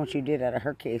imagine what you did out of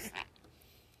her case.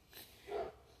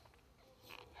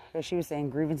 Because she was saying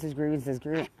grievances.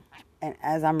 And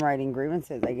as I'm writing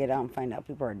grievances, I get out and find out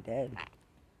people are dead.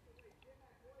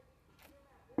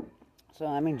 So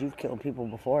that means you've killed people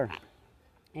before.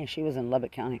 And she was in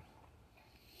Lubbock County.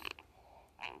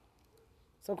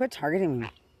 So quit targeting me.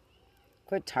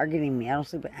 I don't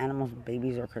sleep with animals,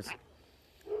 babies, or Chris.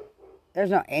 There's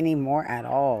no anymore at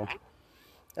all.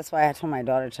 That's why I told my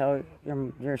daughter, tell your dad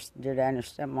and your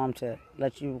stepmom to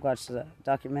let you watch the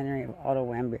documentary of Otto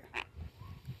Warmbier.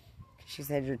 She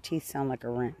said your teeth sound like a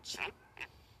wrench.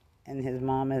 And his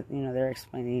mom is, they're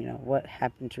explaining, what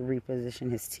happened to reposition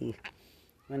his teeth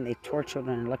when they tortured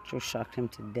and electroshocked him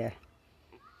to death.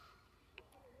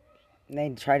 And they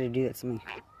tried to do that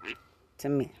to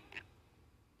me.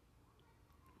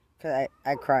 Because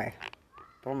I cry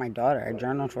for my daughter. I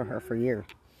journaled for her for years.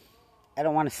 I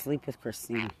don't want to sleep with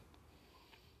Christine.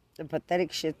 The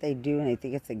pathetic shit they do, and they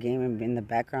think it's a game, and in the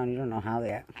background, you don't know how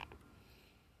they act.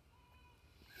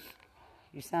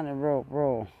 You sounded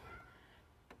real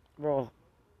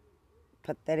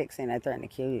pathetic saying I threatened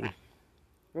to kill you.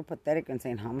 Real pathetic and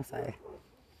saying homicide.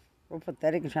 Real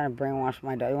pathetic and trying to brainwash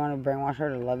my daughter. You want to brainwash her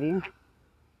to love you?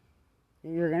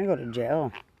 You're going to go to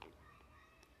jail.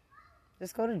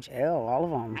 Just go to jail, all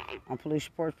of them. On police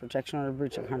reports, protection order,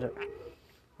 breach of contract.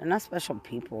 They're not special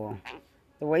people.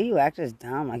 The way you act is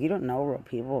dumb. Like, you don't know real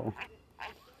people.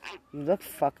 You look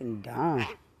fucking dumb.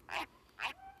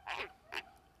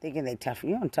 Thinking they tough.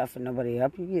 You don't toughen nobody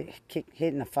up. You get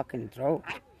hit in the fucking throat.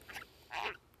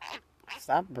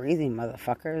 Stop breathing,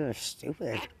 motherfuckers. They're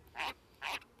stupid.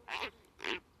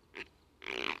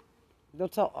 Go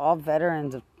tell all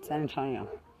veterans of San Antonio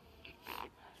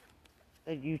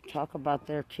that you talk about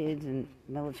their kids in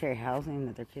military housing,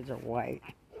 that their kids are white,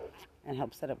 and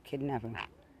help set up kidnapping.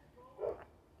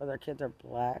 Or their kids are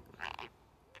black.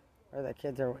 Or their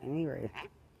kids are any race.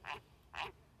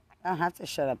 I don't have to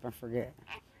shut up and forget.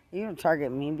 You don't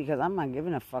target me because I'm not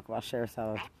giving a fuck about Sheriff's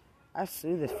House. I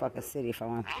sue this fucking city if I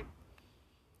want.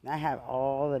 I have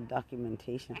all the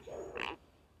documentation.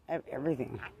 I have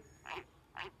everything.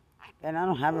 And I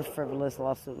don't have a frivolous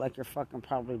lawsuit like your fucking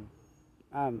probably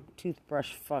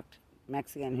toothbrush fucked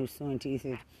Mexican who's suing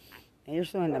TC. And you're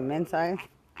suing the men's side?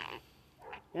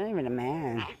 You're not even a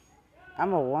man.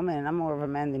 I'm a woman and I'm more of a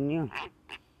man than you.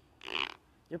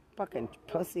 You're fucking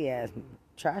pussy ass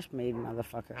trash made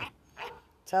motherfucker.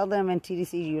 Tell them in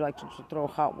TDC you like to throw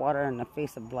hot water in the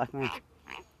face of black men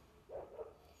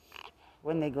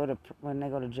when they go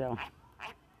to jail.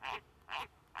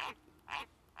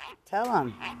 Tell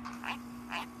him.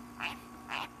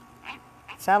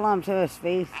 Tell him to his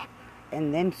face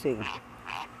and then sue.